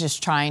 Another is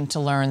just trying to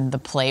learn the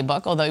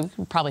playbook, although you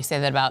could probably say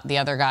that about the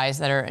other guys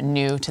that are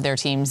new to their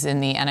teams in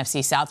the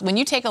NFC South. When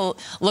you take a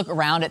look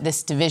around at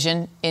this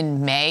division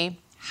in May,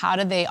 how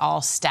do they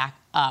all stack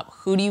up?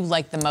 Who do you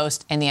like the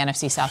most in the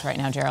NFC South right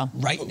now, Gerald?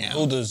 Right now.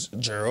 Who does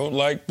Gerald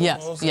like the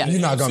most? Yeah.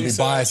 You're not going to be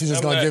biased. You're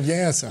just going to give your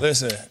answer.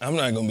 Listen, I'm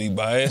not going to be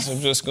biased. I'm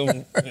just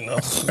going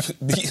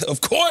to, of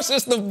course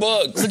it's the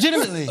Bucks.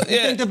 Legitimately, you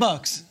think the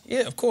Bucks?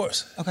 Yeah, of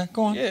course. Okay,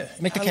 go on. Yeah.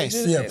 Make the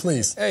case. Yeah,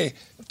 please. Hey,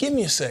 give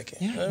me a second.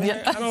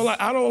 Yeah.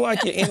 I don't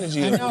like your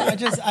energy. I know,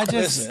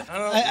 listen,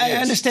 I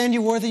understand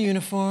you wore the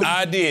uniform.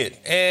 I did.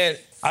 And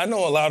I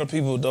know a lot of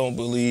people don't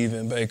believe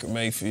in Baker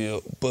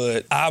Mayfield,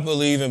 but I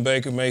believe in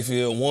Baker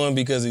Mayfield, one,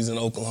 because he's an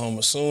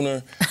Oklahoma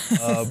Sooner.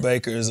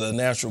 Baker is a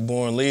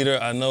natural-born leader.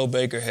 I know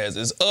Baker has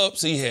his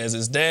ups, he has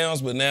his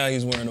downs, but now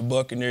he's wearing a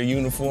Buccaneer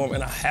uniform,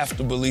 and I have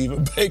to believe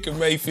in Baker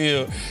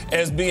Mayfield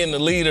as being the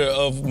leader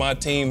of my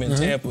team in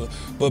Tampa.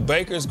 But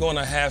Baker's going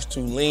to have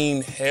to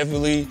lean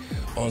heavily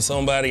on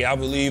somebody I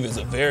believe is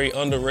a very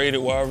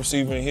underrated wide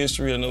receiver in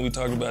history. I know we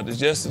talked about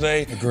this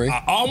yesterday. Agree.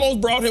 I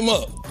almost brought him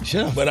up.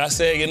 Sure. But I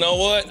said, you know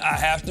what? I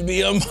have to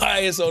be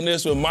unbiased on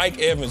this one. Mike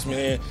Evans,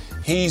 man.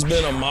 He's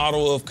been a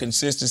model of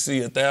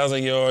consistency,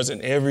 1,000 yards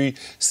in every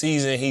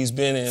season he's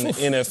been in the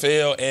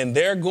NFL. And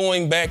they're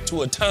going back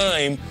to a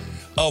time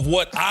of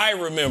what I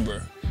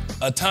remember.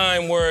 A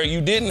time where you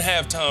didn't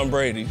have Tom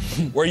Brady,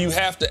 where you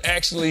have to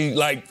actually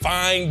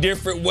find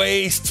different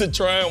ways to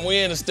try and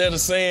win instead of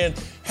saying,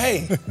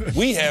 hey,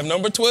 we have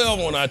number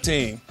 12 on our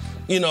team.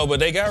 But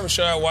they got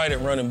Rashad White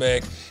at running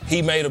back.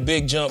 He made a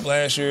big jump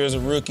last year as a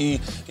rookie.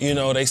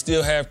 They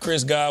still have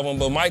Chris Godwin,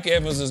 but Mike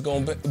Evans is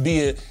going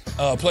to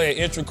play an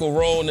integral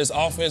role in this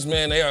offense,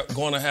 man. They are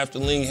going to have to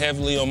lean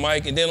heavily on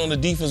Mike. And then on the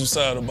defensive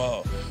side of the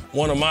ball,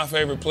 one of my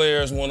favorite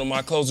players, one of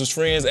my closest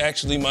friends,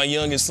 actually my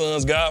youngest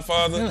son's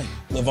godfather,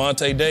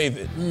 Levante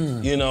David.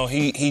 You know,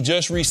 he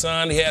just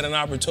re-signed. He had an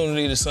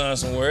opportunity to sign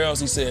somewhere else.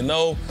 He said,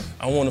 no,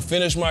 I want to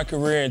finish my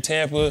career in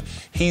Tampa.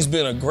 He's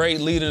been a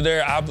great leader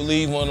there. I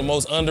believe one of the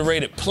most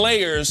underrated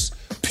players,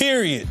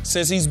 period,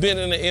 since he's been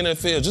in the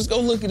NFL. Just go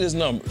look at his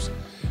numbers.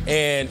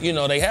 And, you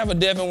know, they have a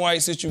Devin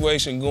White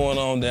situation going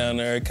on down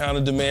there. It kind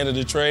of demanded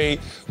a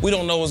trade. We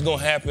don't know what's going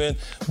to happen,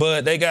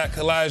 but they got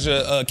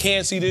Kalijah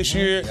Cansey this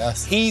year.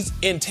 Yes. He's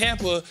in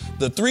Tampa.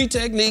 The 3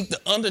 technique, the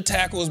under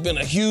tackle has been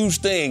a huge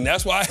thing.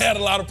 That's why I had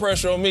a lot of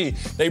pressure on me.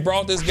 They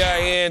brought this guy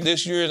in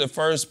this year, the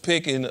first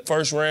pick in the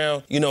first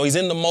round. You know, he's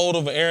in the mold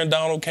of Aaron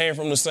Donald, came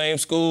from the same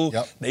school.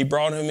 Yep. They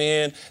brought him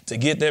in to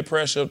get that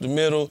pressure up the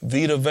middle.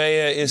 Vita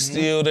Vea is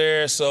still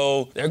there,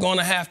 so they're going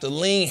to have to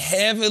lean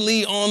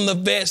heavily on the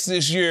vets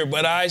this year.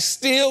 But I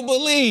still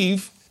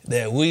believe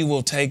that we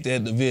will take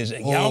that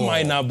division. Y'all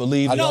might not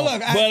believe it,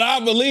 but I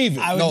believe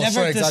it.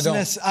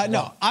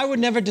 I would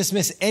never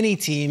dismiss any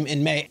team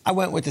in May. I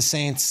went with the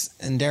Saints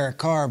and Derek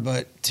Carr,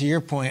 but to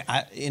your point,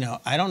 I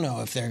don't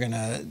know if they're going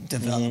to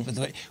develop it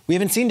the way. We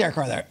haven't seen Derek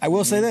Carr there. I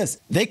will say this.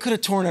 They could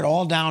have torn it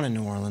all down in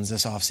New Orleans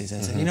this offseason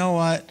and said, you know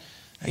what?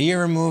 A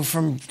year removed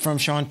from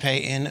Sean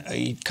Payton,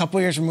 a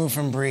couple years removed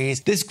from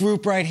Breeze. This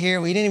group right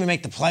here, we didn't even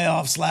make the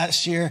playoffs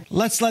last year.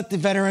 Let's let the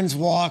veterans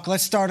walk.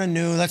 Let's start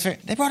anew.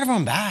 They brought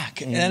everyone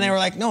back. And then they were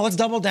like, no, let's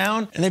double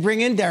down. And they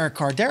bring in Derek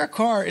Carr. Derek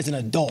Carr is an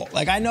adult.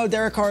 Like, I know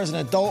Derek Carr is an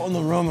adult in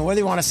the room, and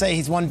whether you want to say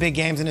he's won big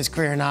games in his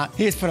career or not,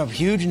 he has put up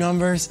huge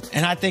numbers.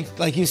 And I think,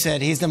 like you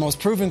said, he's the most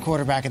proven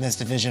quarterback in this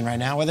division right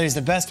now. Whether he's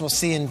the best, we'll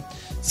see in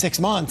 6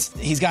 months.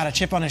 He's got a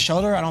chip on his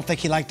shoulder. I don't think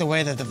he liked the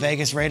way that the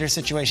Vegas Raiders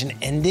situation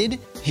ended.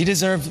 He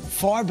deserved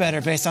far better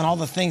based on all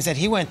the things that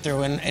he went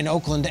through in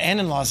Oakland and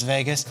in Las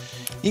Vegas.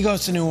 He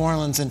goes to New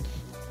Orleans, and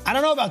I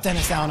don't know about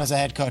Dennis Allen as a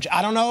head coach.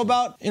 I don't know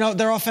about,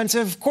 their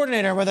offensive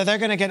coordinator, whether they're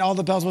going to get all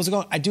the bells and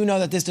whistles going. I do know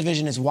that this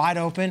division is wide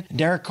open.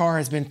 Derek Carr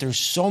has been through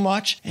so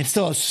much and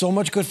still has so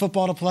much good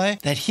football to play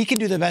that he can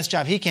do the best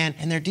job he can,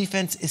 and their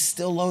defense is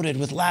still loaded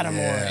with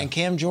Lattimore and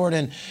Cam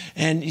Jordan,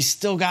 and you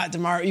still got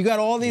DeMar. You got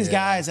all these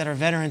guys that are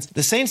veterans.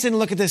 The Saints didn't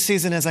look at this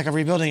season as like a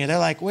rebuilding year. They're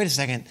like, wait a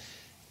second.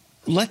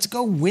 Let's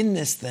go win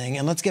this thing,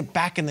 and let's get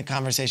back in the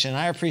conversation. And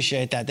I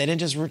appreciate that. They didn't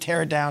just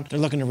tear it down. They're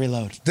looking to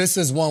reload. This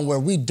is one where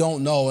we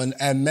don't know.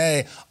 And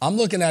May, I'm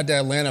looking at the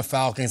Atlanta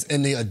Falcons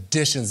and the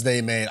additions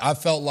they made. I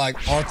felt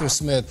like Arthur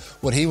Smith,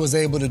 what he was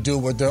able to do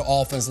with their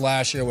offense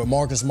last year with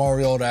Marcus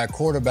Mariota at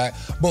quarterback,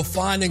 but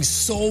finding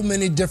so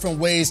many different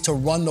ways to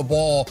run the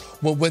ball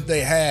with what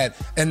they had.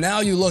 And now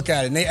you look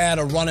at it, and they add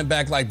a running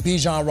back like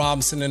Bijan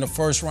Robinson in the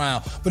first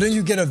round. But then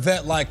you get a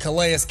vet like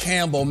Calais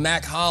Campbell,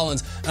 Mac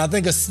Hollins, and I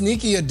think a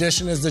sneaky addition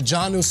is the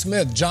Jonnu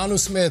Smith. Jonnu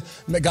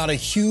Smith got a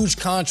huge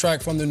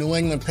contract from the New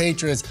England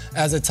Patriots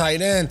as a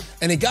tight end,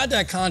 and he got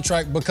that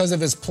contract because of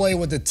his play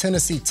with the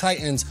Tennessee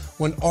Titans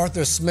when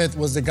Arthur Smith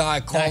was the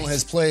guy calling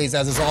his plays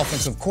as his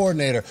offensive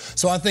coordinator.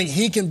 So I think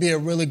he can be a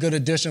really good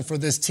addition for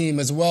this team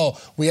as well.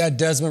 We had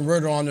Desmond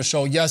Ridder on the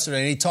show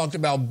yesterday, and he talked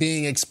about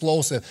being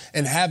explosive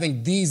and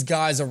having these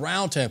guys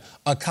around him,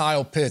 a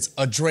Kyle Pitts,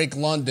 a Drake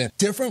London,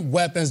 different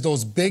weapons,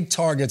 those big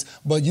targets.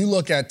 But you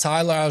look at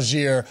Tyler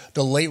Algier,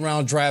 the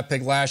late-round draft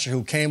pick last year,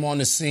 who came on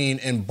the scene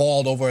and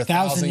balled over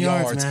 1,000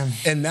 yards. Man.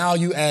 And now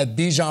you add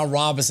Bijan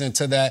Robinson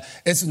to that.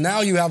 It's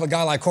now you have a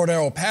guy like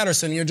Cordero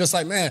Patterson. You're just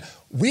like, man,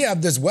 we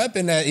have this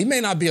weapon that he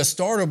may not be a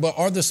starter, but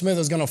Arthur Smith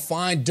is going to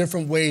find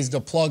different ways to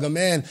plug him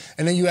in.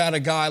 And then you add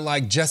a guy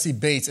like Jesse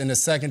Bates in the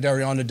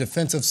secondary on the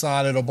defensive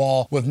side of the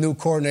ball with new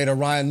coordinator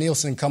Ryan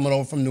Nielsen coming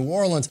over from New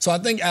Orleans. So I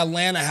think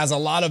Atlanta has a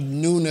lot of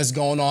newness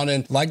going on.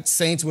 And like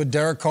Saints with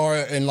Derek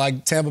Carr and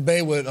like Tampa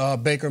Bay with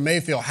Baker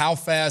Mayfield, how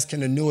fast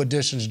can the new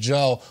additions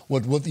gel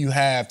with what you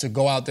have to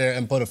go out there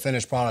and put a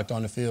finished product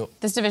on the field?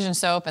 This division's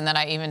so open that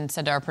I even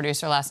said to our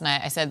producer last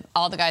night, I said,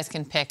 all the guys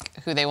can pick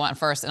who they want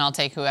first, and I'll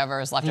take whoever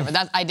is left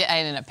over. I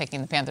ended up picking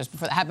the Panthers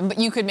before that happened, but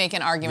you could make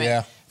an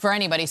argument for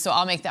anybody, so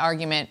I'll make the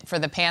argument for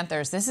the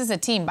Panthers. This is a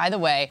team, by the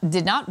way,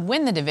 did not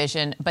win the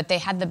division, but they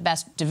had the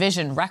best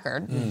division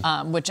record,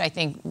 which I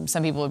think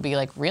some people would be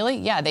like, really?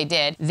 Yeah, they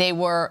did. They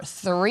were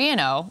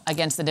 3-0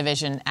 against the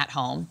division at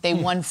home. They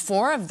won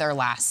 4 of their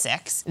last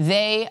 6.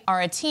 They are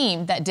a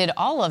team that did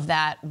all of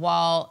that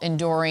while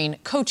enduring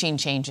coaching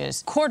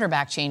changes,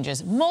 quarterback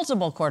changes,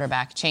 multiple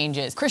quarterback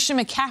changes. Christian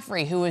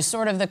McCaffrey, who was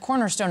sort of the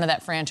cornerstone of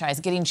that franchise,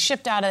 getting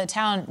shipped out of the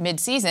town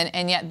mid-season,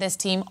 and yet this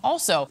team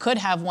also could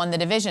have won the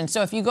division.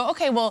 So if you go,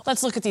 okay, well,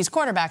 let's look at these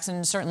quarterbacks,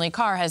 and certainly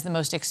Carr has the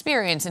most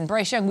experience, and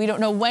Bryce Young, we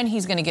don't know when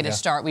he's going to get a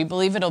start. We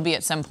believe it'll be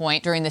at some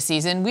point during the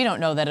season. We don't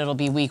know that it'll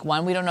be week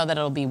 1. We don't know that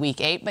it'll be week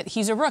 8, but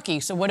he's a rookie,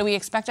 so what do we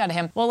expect out of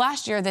him? Well,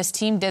 last year, this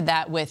team did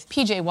that with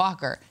P.J.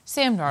 Walker,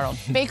 Sam Darnold,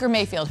 Baker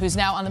Mayfield, who's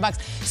now on the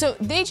Bucs. So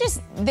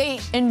they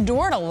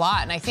endured a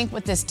lot, and I think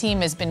what this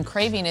team has been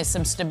craving is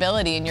some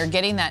stability, and you're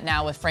getting that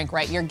now with Frank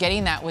Wright. You're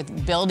getting that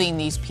with building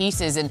these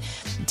pieces and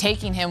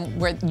taking him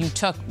where you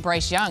took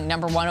Bryce Young,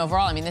 number 1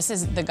 overall. I mean, this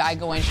is the guy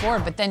going going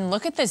forward. But then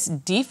look at this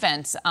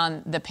defense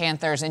on the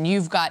Panthers, and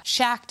you've got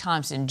Shaq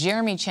Thompson,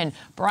 Jeremy Chin,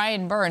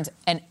 Brian Burns,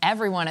 and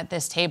everyone at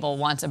this table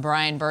wants a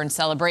Brian Burns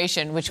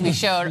celebration, which we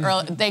showed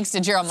thanks to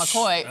Gerald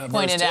McCoy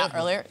pointed out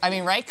earlier. I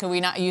mean, right? Could we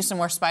not use some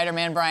more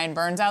Spider-Man Brian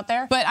Burns out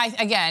there? But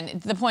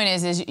again, the point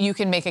is you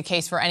can make a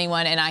case for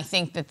anyone, and I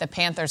think that the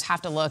Panthers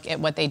have to look at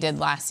what they did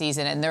last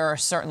season, and there are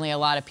certainly a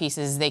lot of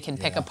pieces they can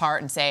pick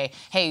apart and say,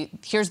 hey,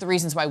 here's the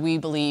reasons why we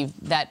believe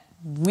that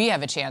we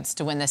have a chance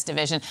to win this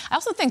division. I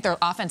also think their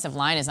offensive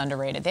line is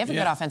underrated. They have a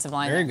good offensive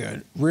line. Very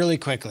good. Really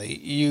quickly,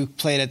 you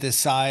played at this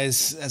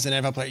size as an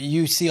NFL player.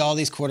 You see all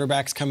these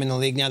quarterbacks come in the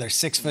league now. They're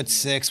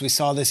 6'6". We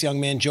saw this young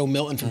man, Joe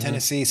Milton from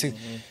Tennessee. So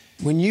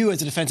when you,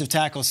 as a defensive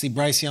tackle, see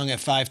Bryce Young at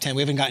 5'10",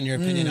 we haven't gotten your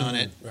opinion on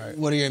it. Right.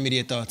 What are your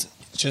immediate thoughts?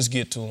 Just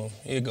get to him.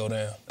 He'll go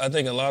down. I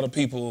think a lot of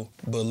people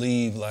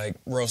believe like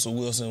Russell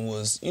Wilson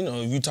was,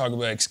 if you talk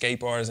about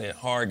escape artists and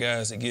hard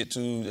guys to get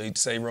to, they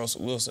say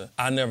Russell Wilson.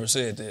 I never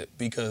said that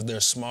because they're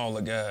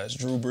smaller guys.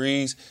 Drew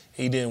Brees,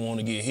 he didn't want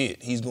to get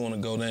hit. He's going to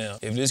go down.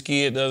 If this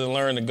kid doesn't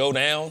learn to go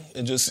down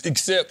and just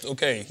accept,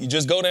 okay, you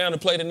just go down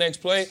and play the next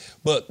play,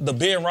 but the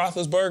Ben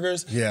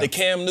Roethlisbergers, the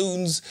Cam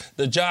Newtons,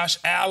 the Josh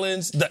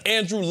Allens, the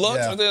Andrew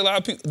Lucks, I think a lot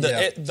of people,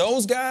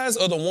 those guys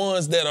are the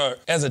ones that are,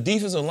 as a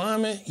defensive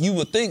lineman, you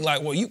would think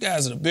like, well, you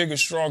guys are the bigger,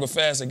 stronger,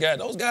 faster guy.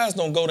 Those guys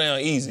don't go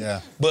down easy.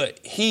 Yeah. But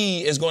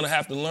he is going to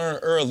have to learn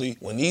early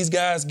when these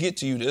guys get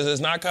to you. This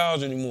is not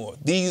college anymore.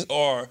 These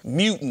are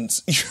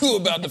mutants you're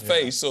about to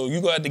face, so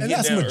you got to get down. And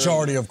that's the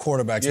majority of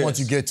quarterbacks. Yes. Once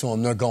you get to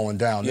them, they're going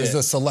down. There's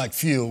a select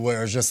few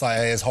where it's just like,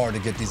 hey, it's hard to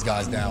get these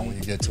guys down when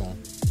you get to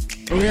them.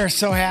 We are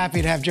so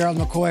happy to have Gerald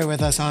McCoy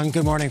with us on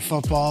Good Morning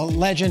Football.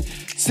 Legend,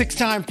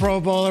 6-time Pro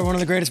Bowler, one of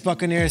the greatest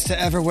Buccaneers to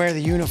ever wear the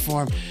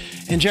uniform.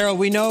 And Gerald,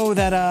 we know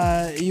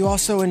that you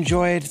also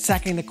enjoyed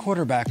sacking the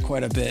quarterback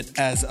quite a bit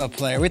as a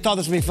player. We thought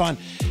this would be fun.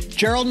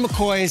 Gerald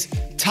McCoy's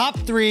top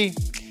 3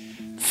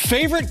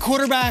 favorite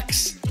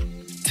quarterbacks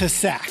to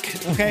sack,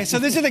 okay? So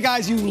these are the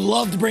guys you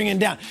loved bringing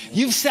down.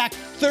 You've sacked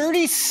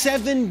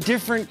 37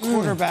 different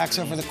quarterbacks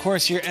over the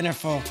course of your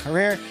NFL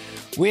career.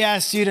 We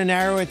asked you to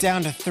narrow it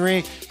down to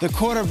 3. The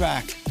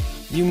quarterback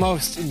you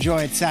most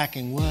enjoyed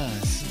sacking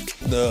was?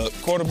 The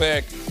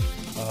quarterback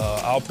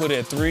I'll put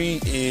at 3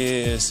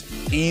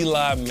 is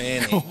Eli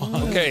Manning.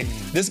 Okay,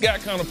 this got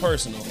kind of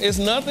personal. It's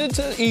nothing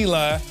to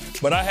Eli,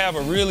 but I have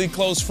a really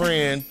close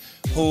friend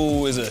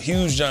who is a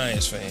huge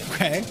Giants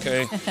fan.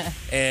 Okay.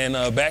 And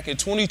back in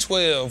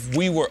 2012,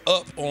 we were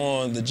up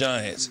on the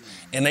Giants,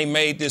 and they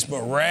made this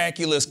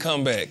miraculous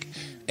comeback.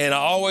 And I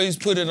always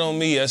put it on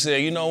me. I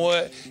said, you know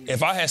what?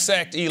 If I had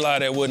sacked Eli,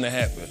 that wouldn't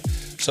have happened.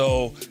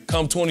 So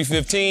come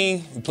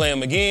 2015, we play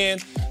him again.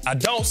 I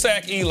don't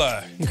sack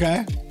Eli.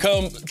 Okay.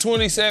 Come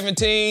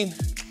 2017,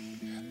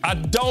 I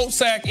don't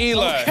sack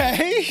Eli.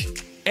 Okay.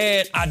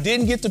 And I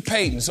didn't get to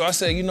Peyton. So I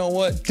said, you know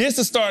what? This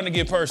is starting to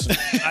get personal.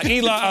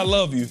 Eli, I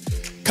love you.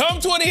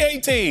 Come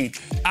 2018,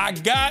 I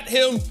got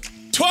him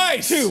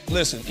twice. 2.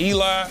 Listen,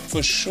 Eli,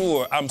 for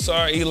sure. I'm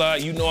sorry, Eli.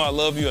 You know I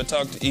love you. I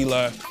talked to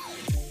Eli.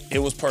 It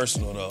was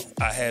personal, though.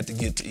 I had to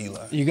get to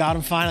Eli. You got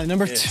him finally.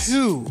 Number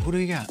 2, who do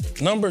you got?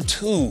 Number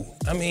 2,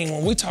 I mean,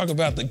 when we talk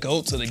about the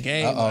GOATs of the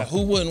game, like,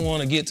 who wouldn't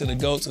want to get to the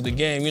GOATs of the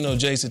game? You know,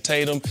 Jason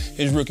Tatum,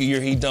 his rookie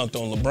year, he dunked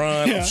on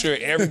LeBron. Yeah. I'm sure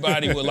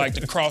everybody would like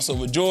to cross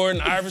over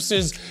Jordan.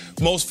 Iverson's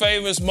most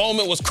famous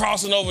moment was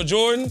crossing over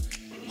Jordan.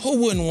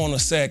 Who wouldn't want to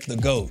sack the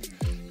GOAT?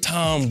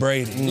 Tom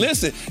Brady.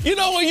 Listen, you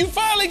know, when you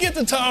finally get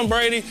to Tom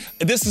Brady,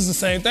 this is the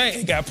same thing.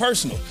 It got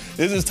personal.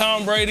 This is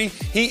Tom Brady.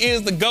 He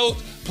is the GOAT.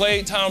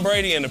 Played Tom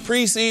Brady in the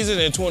preseason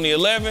in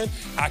 2011.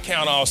 I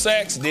count all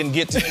sacks. Didn't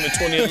get to him in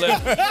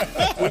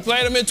 2011. We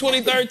played him in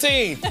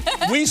 2013.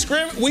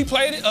 We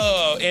played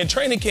it in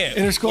training camp.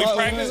 We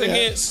practiced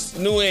against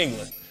New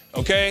England,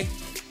 okay?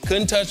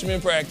 Couldn't touch him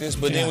in practice,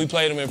 but then we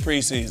played him in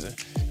preseason.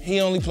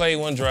 He only played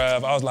 1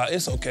 drive. I was like,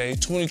 it's okay.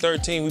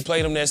 2013, we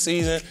played him that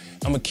season.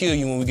 I'm going to kill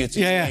you when we get to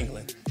New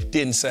England.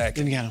 Didn't sack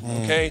him. Didn't get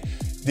him. Okay?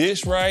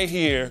 This right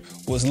here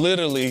was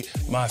literally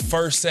my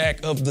first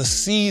sack of the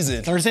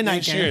season. Thursday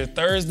night game.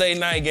 Thursday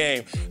night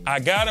game. I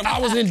got him. I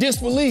was in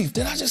disbelief.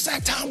 Did I just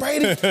sack Tom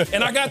Brady?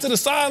 And I got to the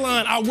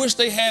sideline. I wish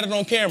they had it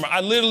on camera.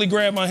 I literally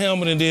grabbed my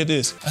helmet and did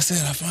this. I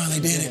said, I finally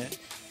did it.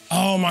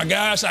 Oh, my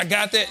gosh, I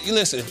got that.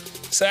 Listen,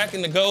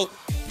 sacking the GOAT,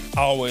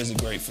 always a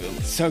great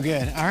feeling. So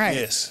good. All right.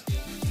 Yes.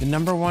 The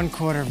number 1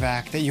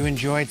 quarterback that you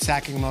enjoyed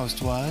sacking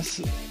most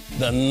was?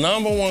 The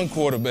number 1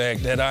 quarterback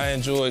that I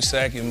enjoy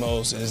sacking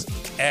most is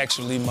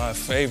actually my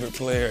favorite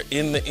player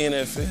in the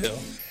NFL,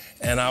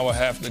 and I would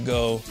have to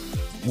go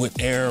with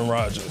Aaron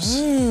Rodgers.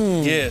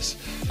 Yes,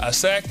 I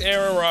sacked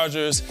Aaron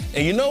Rodgers,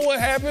 and you know what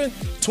happened?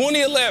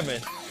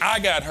 2011, I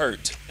got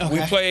hurt. We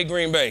played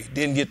Green Bay,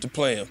 didn't get to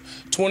play him.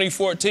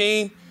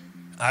 2014,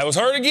 I was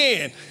hurt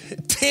again,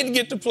 didn't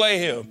get to play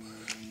him.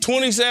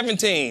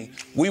 2017,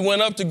 we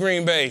went up to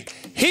Green Bay.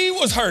 He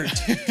was hurt.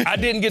 I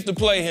didn't get to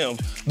play him.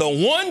 The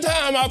one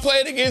time I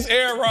played against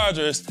Aaron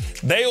Rodgers,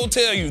 they will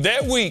tell you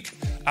that week,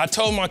 I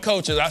told my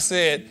coaches, I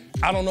said,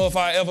 I don't know if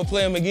I ever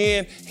play him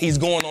again. He's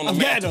going on the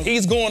mantle.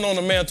 He's going on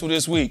the mantle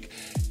this week.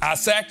 I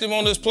sacked him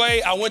on this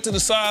play. I went to the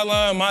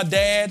sideline. My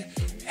dad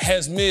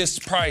has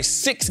missed probably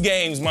 6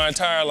 games my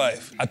entire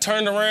life. I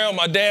turned around,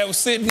 my dad was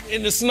sitting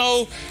in the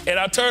snow, and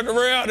I turned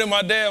around, and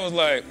my dad was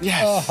like,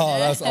 yes. Oh,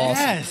 that's awesome.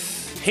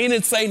 Yes. He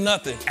didn't say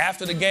nothing.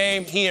 After the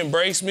game, he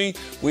embraced me.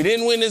 We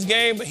didn't win this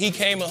game, but he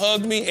came and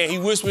hugged me, and he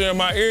whispered in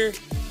my ear,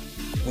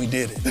 we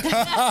did it.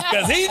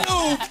 Because he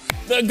knew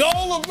the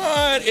goal of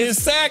mine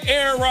is sack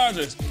Aaron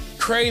Rodgers.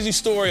 Crazy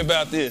story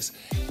about this.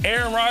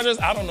 Aaron Rodgers,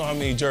 I don't know how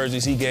many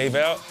jerseys he gave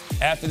out.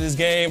 After this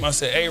game, I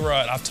said,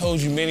 A-Rod, I've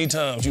told you many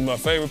times, you're my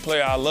favorite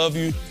player, I love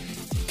you.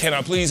 Can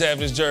I please have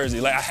this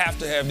jersey? Like, I have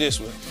to have this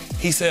one.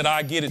 He said,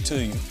 I'll get it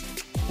to you.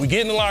 We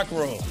get in the locker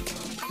room,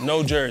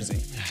 no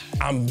jersey.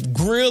 I'm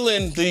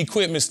grilling the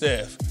equipment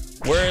staff.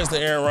 Where is the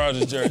Aaron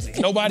Rodgers jersey?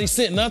 Nobody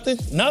sent nothing?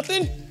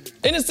 Nothing?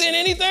 They didn't send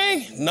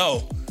anything?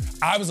 No.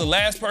 I was the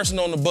last person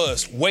on the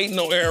bus waiting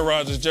on Aaron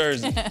Rodgers'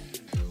 jersey.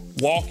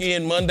 Walk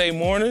in Monday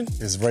morning.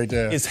 It's right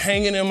there. It's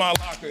hanging in my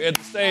locker at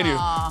the stadium.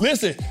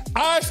 Listen,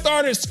 I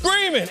started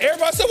screaming.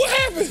 Everybody said, what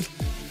happened?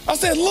 I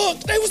said, look.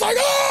 They was like,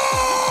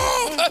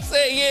 oh! I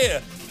said,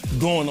 yeah.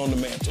 Going on the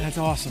mantle. That's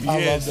awesome.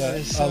 I love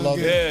that. So I love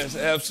it. Yes,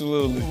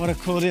 absolutely. What a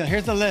cool deal.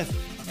 Here's the list.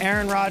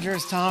 Aaron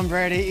Rodgers, Tom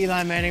Brady,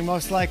 Eli Manning,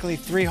 most likely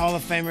 3 Hall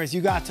of Famers. You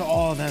got to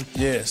all of them.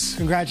 Yes.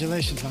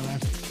 Congratulations on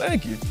that.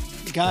 Thank you.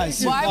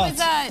 Guys, why was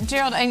that,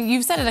 Gerald? And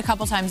you've said it a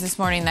couple times this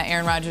morning that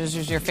Aaron Rodgers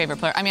was your favorite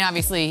player. I mean,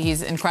 obviously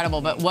he's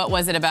incredible, but what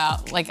was it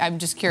about? Like, I'm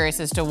just curious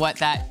as to what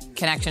that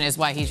connection is,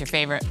 why he's your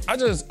favorite. I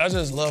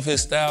just love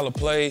his style of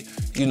play.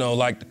 You know,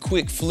 like the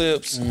quick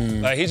flips.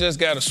 Like, he just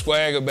got a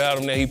swag about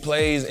him that he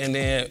plays. And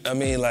then, I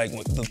mean, like,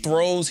 the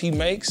throws he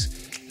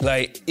makes,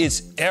 like,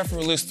 it's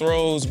effortless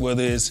throws,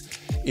 whether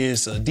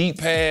it's a deep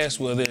pass,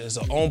 whether it's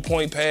an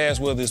on-point pass,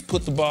 whether it's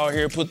put the ball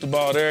here, put the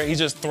ball there. He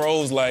just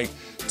throws, like,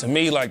 to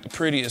me, like the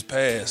prettiest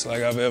pass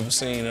like I've ever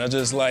seen. I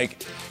just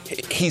like,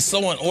 he's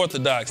so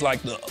unorthodox,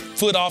 like the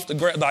foot off the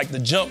ground, like the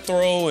jump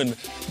throw and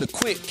the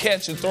quick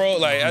catch and throw.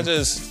 Like,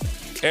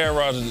 Aaron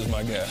Rodgers is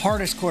my guy.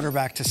 Hardest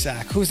quarterback to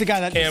sack. Who's the guy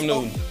that? Cam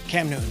Newton.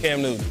 Cam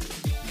Newton.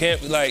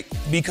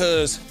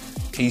 Because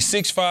he's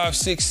 6'5",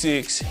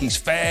 6'6", he's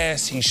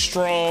fast, he's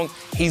strong,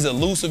 he's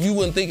elusive. You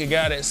wouldn't think a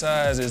guy that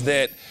size is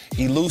that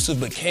elusive,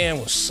 but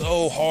Cam was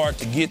so hard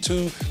to get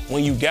to.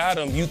 When you got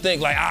him, you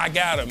think like, I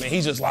got him, and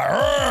he's just like,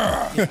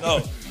 you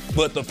know.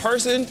 But the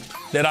person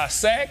that I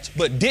sacked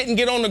but didn't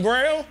get on the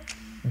ground,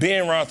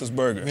 Ben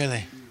Roethlisberger.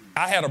 Really?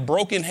 I had a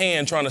broken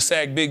hand trying to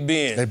sack Big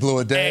Ben. They blew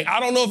it down. And I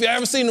don't know if you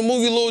ever seen the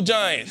movie Little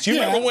Giants. You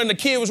remember when the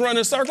kid was running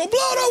a circle?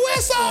 Blow the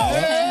whistle!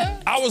 Yeah.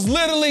 I was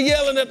literally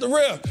yelling at the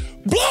ref,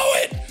 blow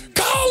it!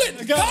 Call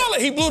it! Call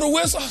it! He blew the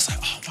whistle. I was like,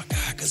 oh my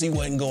God, because he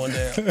wasn't going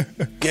down.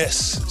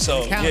 Yes.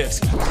 So,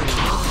 yes.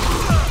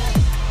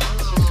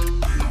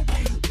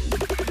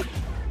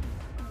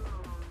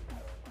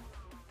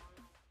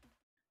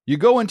 You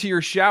go into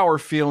your shower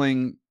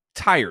feeling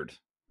tired,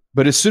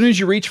 but as soon as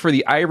you reach for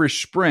the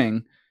Irish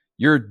Spring,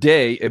 your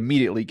day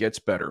immediately gets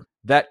better.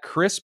 That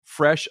crisp,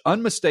 fresh,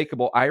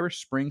 unmistakable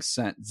Irish Spring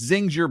scent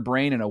zings your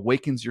brain and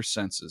awakens your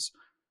senses.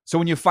 So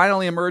when you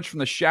finally emerge from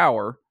the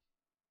shower,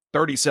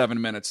 37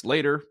 minutes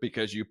later,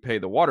 because you pay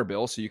the water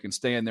bill so you can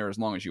stay in there as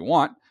long as you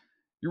want,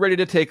 you're ready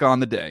to take on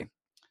the day.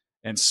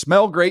 And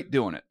smell great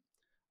doing it.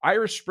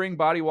 Irish Spring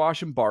Body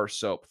Wash and Bar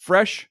Soap.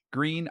 Fresh,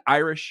 green,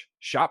 Irish.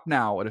 Shop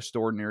now at a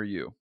store near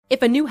you.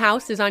 If a new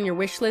house is on your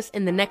wish list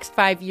in the next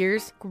 5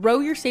 years, grow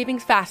your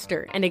savings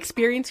faster and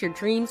experience your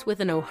dreams with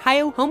an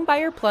Ohio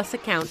Homebuyer Plus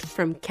account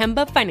from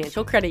Kemba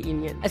Financial Credit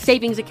Union. A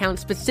savings account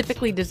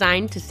specifically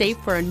designed to save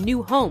for a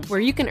new home, where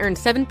you can earn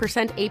 7%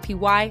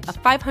 APY,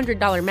 a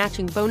 $500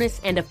 matching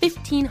bonus, and a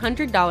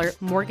 $1,500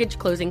 mortgage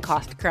closing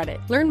cost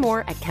credit. Learn more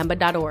at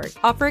Kemba.org.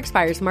 Offer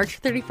expires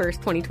March 31st,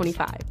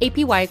 2025.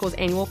 APY equals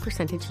annual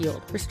percentage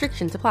yield.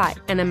 Restrictions apply.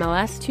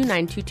 NMLS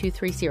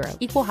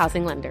 292230. Equal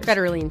housing lender.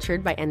 Federally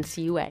insured by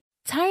NCUA.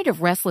 Tired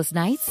of restless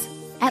nights?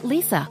 At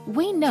Leesa,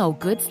 we know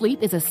good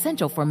sleep is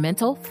essential for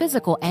mental,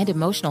 physical, and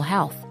emotional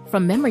health.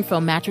 From memory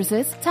foam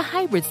mattresses to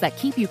hybrids that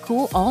keep you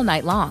cool all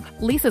night long,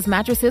 Leesa's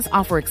mattresses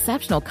offer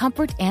exceptional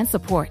comfort and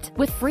support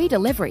with free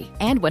delivery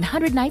and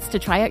 100 nights to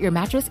try out your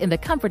mattress in the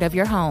comfort of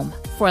your home.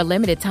 For a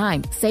limited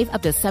time, save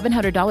up to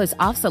 $700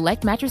 off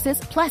select mattresses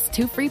plus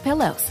 2 free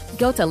pillows.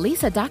 Go to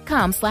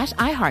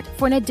leesa.com/iHeart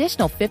for an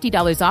additional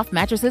 $50 off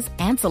mattresses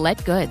and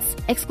select goods.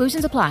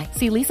 Exclusions apply.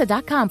 See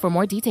leesa.com for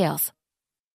more details.